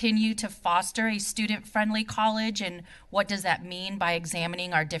continue to foster a student-friendly college, and what does that mean by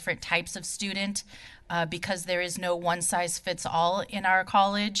examining our different types of student, because there is no one-size-fits-all in our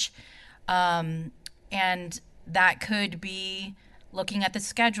college. And that could be looking at the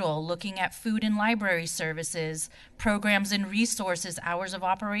schedule, looking at food and library services, programs and resources, hours of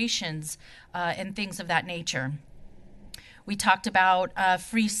operations, and things of that nature. We talked about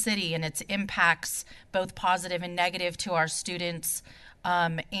Free City and its impacts, both positive and negative, to our students,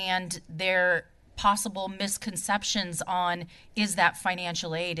 and their possible misconceptions on, is that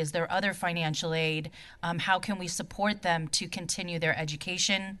financial aid? Is there other financial aid? How can we support them to continue their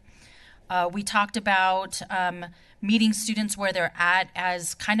education? We talked about meeting students where they're at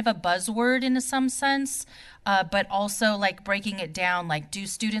as kind of a buzzword in some sense, but also like breaking it down, like, do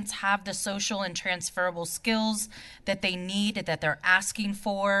students have the social and transferable skills that they need, that they're asking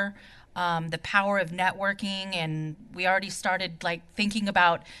for? The power of networking, and we already started like thinking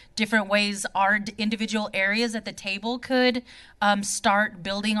about different ways our individual areas at the table could start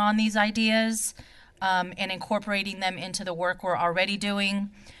building on these ideas and incorporating them into the work we're already doing.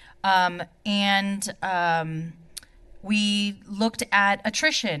 We looked at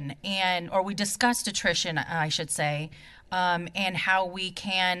attrition, or we discussed attrition, I should say, and how we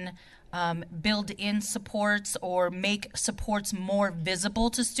can build in supports or make supports more visible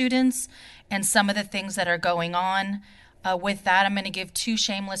to students, and some of the things that are going on. With that, I'm going to give two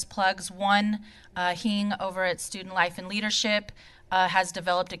shameless plugs. One, Hing over at Student Life and Leadership has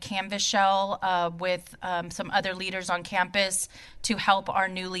developed a Canvas shell with some other leaders on campus to help our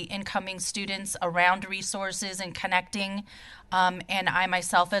newly incoming students around resources and connecting. And I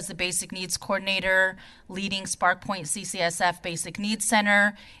myself, as the Basic Needs Coordinator, leading SparkPoint CCSF Basic Needs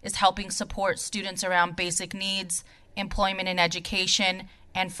Center, is helping support students around basic needs, employment and education,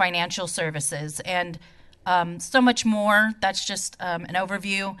 and financial services. And so much more. That's just an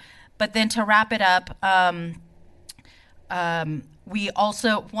overview. But then to wrap it up, we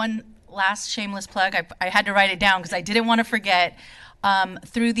also, one last shameless plug, I had to write it down because I didn't want to forget,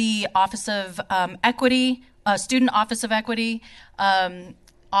 through the Office of Equity, Student Office of Equity,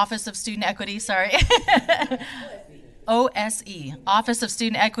 Office of Student Equity, sorry. OSE, Office of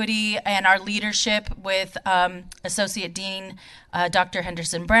Student Equity, and our leadership with Associate Dean Dr.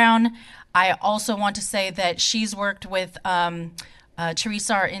 Henderson Brown. I also want to say that she's worked with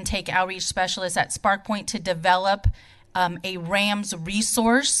Teresa, our intake outreach specialist at SparkPoint, to develop a RAMS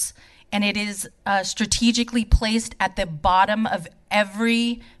resource, and it is strategically placed at the bottom of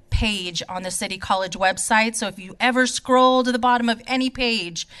every page on the City College website. So if you ever scroll to the bottom of any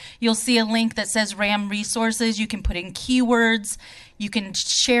page, you'll see a link that says RAM resources. You can put in keywords. You can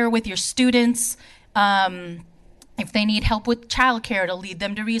share with your students. If they need help with childcare, it'll lead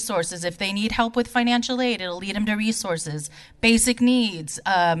them to resources. If they need help with financial aid, it'll lead them to resources. Basic needs,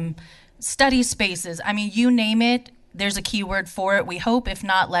 study spaces. I mean, you name it, there's a keyword for it. We hope. If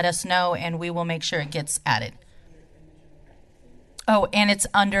not, let us know, and we will make sure it gets added. Oh, and it's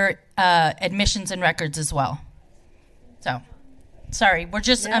under admissions and records as well. So, sorry, we're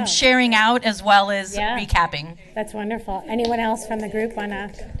just sharing out as well as recapping. That's wonderful. Anyone else from the group want to?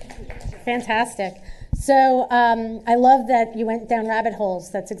 Fantastic. So I love that you went down rabbit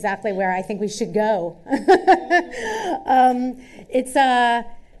holes. That's exactly where I think we should go.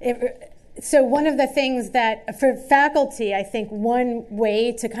 So one of the things that for faculty, I think one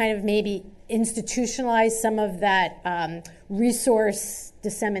way to kind of maybe institutionalize some of that resource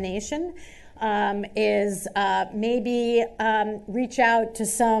dissemination is maybe reach out to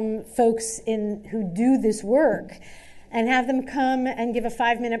some folks who do this work and have them come and give a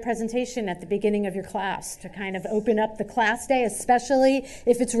 5-minute presentation at the beginning of your class to kind of open up the class day, especially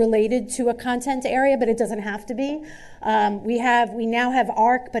if it's related to a content area, but it doesn't have to be. We now have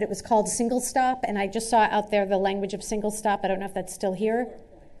ARC, but it was called Single Stop, and I just saw out there the language of Single Stop. I don't know if that's still here.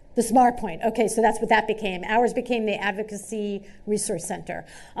 The Smart Point. Okay, so that's what that became. Ours became the Advocacy Resource Center.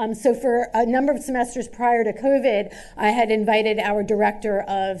 So for a number of semesters prior to COVID, I had invited our director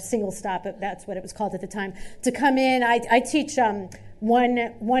of Single Stop, that's what it was called at the time, to come in. I teach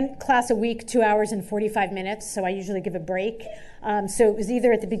one class a week, 2 hours and 45 minutes, so I usually give a break. So it was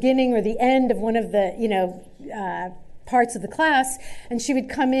either at the beginning or the end of one of the, parts of the class, and she would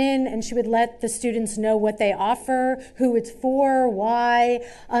come in and she would let the students know what they offer, who it's for, why,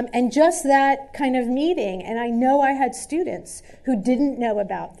 and just that kind of meeting. And I know I had students who didn't know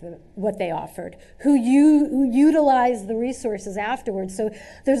about what they offered, who utilized the resources afterwards. So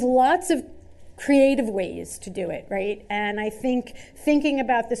there's lots of creative ways to do it, right? And I think thinking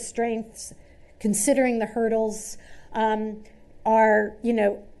about the strengths, considering the hurdles, are,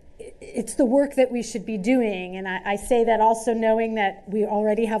 it's the work that we should be doing. And I say that also knowing that we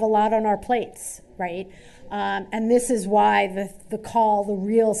already have a lot on our plates, right? And this is why the call, the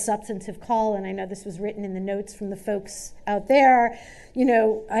real substantive call, and I know this was written in the notes from the folks out there,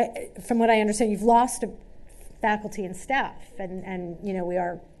 from what I understand, you've lost faculty and staff, and we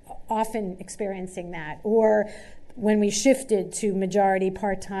are often experiencing that. Or when we shifted to majority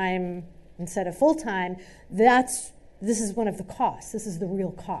part-time instead of full-time, this is one of the costs. This is the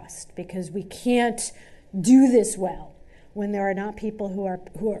real cost, because we can't do this well when there are not people we're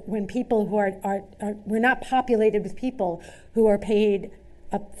not populated with people who are paid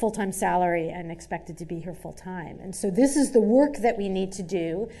a full-time salary and expected to be here full-time. And so this is the work that we need to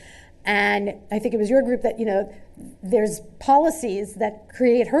do. And I think it was your group that, there's policies that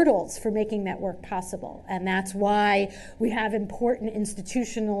create hurdles for making that work possible. And that's why we have important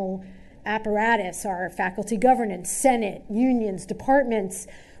institutional apparatus, our faculty governance, Senate, unions, departments,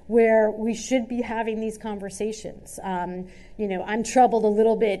 where we should be having these conversations. I'm troubled a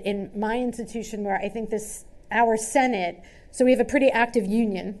little bit in my institution where I think our Senate, so we have a pretty active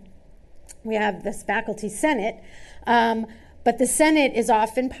union. We have this faculty Senate, but the Senate is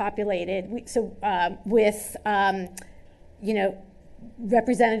often populated with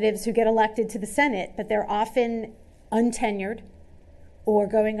representatives who get elected to the Senate, but they're often untenured or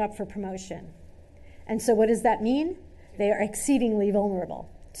going up for promotion. And so what does that mean? They are exceedingly vulnerable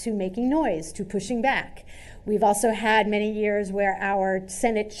to making noise, to pushing back. We've also had many years where our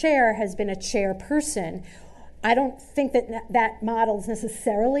Senate chair has been a chairperson. I don't think that model is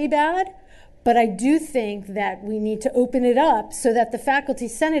necessarily bad, but I do think that we need to open it up so that the faculty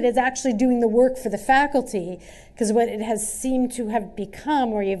senate is actually doing the work for the faculty, because what it has seemed to have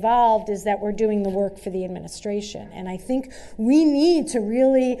become or evolved is that we're doing the work for the administration. And I think we need to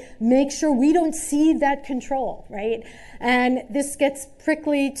really make sure we don't cede that control, right? And this gets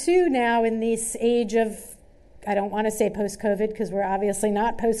prickly too now in this age of, I don't want to say post-COVID because we're obviously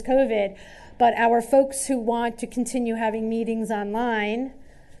not post-COVID, but our folks who want to continue having meetings online.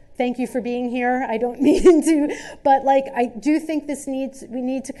 Thank you for being here. I don't mean to, but I do think we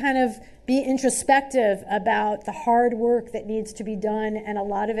need to kind of be introspective about the hard work that needs to be done, and a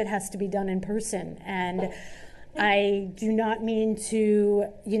lot of it has to be done in person. And I do not mean to,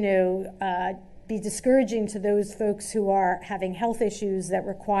 be discouraging to those folks who are having health issues that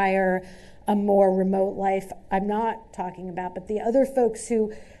require a more remote life. I'm not talking about, but the other folks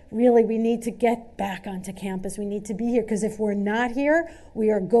who really, we need to get back onto campus. We need to be here, because if we're not here,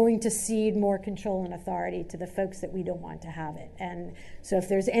 we are going to cede more control and authority to the folks that we don't want to have it. And so if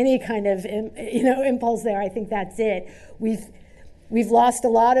there's any kind of impulse there, I think that's it. We've lost a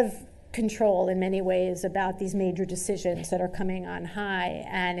lot of control in many ways about these major decisions that are coming on high,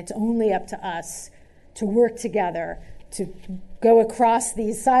 and it's only up to us to work together, to go across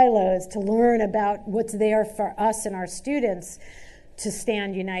these silos, to learn about what's there for us and our students, to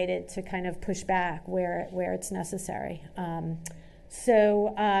stand united, to kind of push back where it's necessary.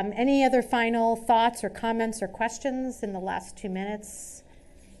 Any other final thoughts or comments or questions in the last 2 minutes?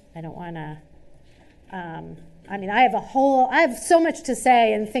 I don't want to, I have so much to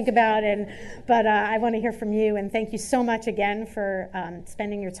say and think about, but I want to hear from you, and thank you so much again for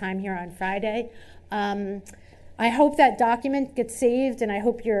spending your time here on Friday. I hope that document gets saved, and I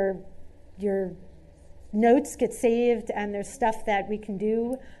hope your notes get saved, and there's stuff that we can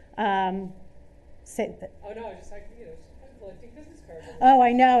do. Oh no, just like collecting business cards. Oh,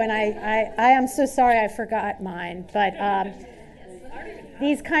 I know, and I am so sorry I forgot mine, but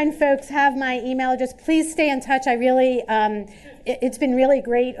these kind folks have my email. Just please stay in touch. I really, it's been really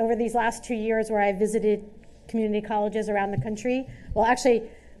great over these last 2 years where I visited community colleges around the country. Well, actually,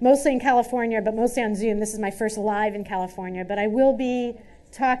 mostly in California, but mostly on Zoom. This is my first live in California, but I will be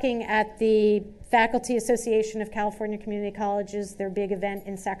talking at the Faculty Association of California Community Colleges, their big event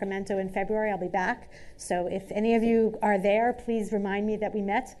in Sacramento in February. I'll be back. So if any of you are there, please remind me that we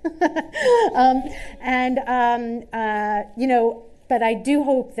met. But I do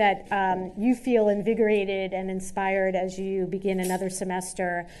hope that you feel invigorated and inspired as you begin another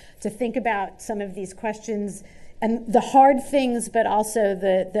semester to think about some of these questions and the hard things, but also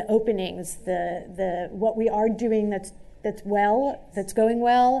the openings, the what we are doing that's going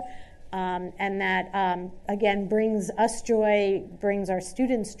well, and that again brings us joy, brings our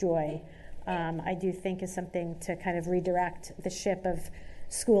students joy. I do think is something to kind of redirect the ship of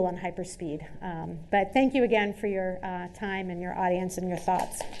school on hyperspeed. But thank you again for your time and your audience and your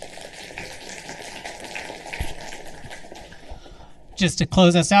thoughts. Just to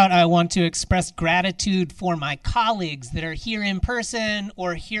close us out, I want to express gratitude for my colleagues that are here in person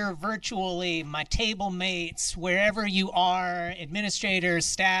or here virtually, my table mates, wherever you are, administrators,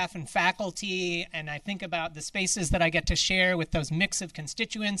 staff, and faculty. And I think about the spaces that I get to share with those mix of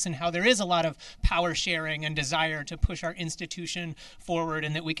constituents and how there is a lot of power sharing and desire to push our institution forward,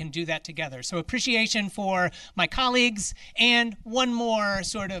 and that we can do that together. So appreciation for my colleagues, and one more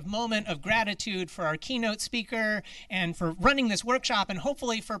sort of moment of gratitude for our keynote speaker and for running this workshop, and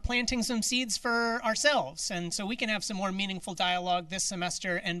hopefully for planting some seeds for ourselves, and so we can have some more meaningful dialogue this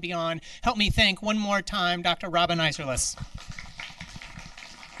semester and beyond. Help me thank one more time Dr. Robin Isserles.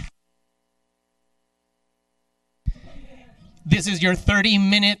 This is your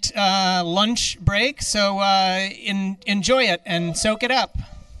 30-minute lunch break, so enjoy it and soak it up.